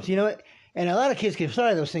fly drones. You know what? And a lot of kids can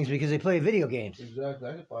fly those things because they play video games. Exactly.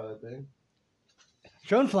 I can fly that thing.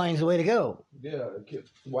 Drone flying is the way to go. Yeah.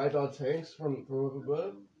 Wipe out tanks from up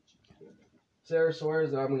above. Sarah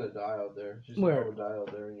swears that I'm going to die out there. She's Where? going to die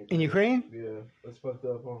out there. In Ukraine? Yeah. That's fucked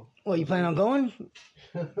up, huh? Well, you plan on going?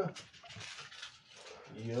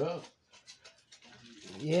 Yep.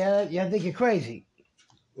 Yeah, I think you're crazy.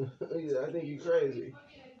 Yeah, I think you're crazy.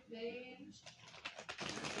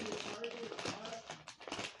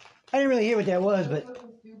 I didn't really hear what that was, but...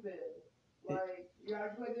 Stupid. Like, you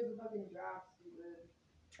acting like there's a fucking draft, stupid.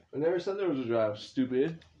 I never said there was a draft,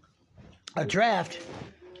 stupid. A draft?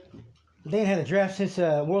 They ain't had a draft since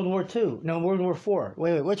World War II. No, World War IV.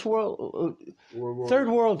 Wait, which world? Third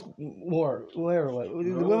World War. Where?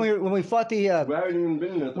 When we fought the... we haven't even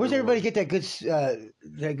been in that. Where's everybody get that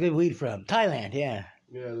good weed from? Thailand, yeah.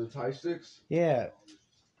 Yeah, the Thai sticks? Yeah.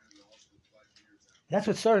 That's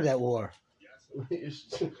what started that war. You're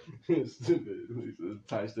stupid. The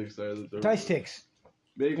Thai sticks started the Thai sticks.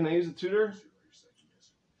 Babe, can I use a tutor?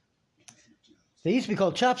 They used to be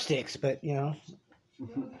called chopsticks, but, you know...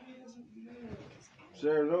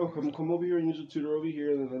 Sarah, no, come over here and use a tutor over here,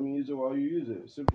 and then let me use it while you use it. Simple.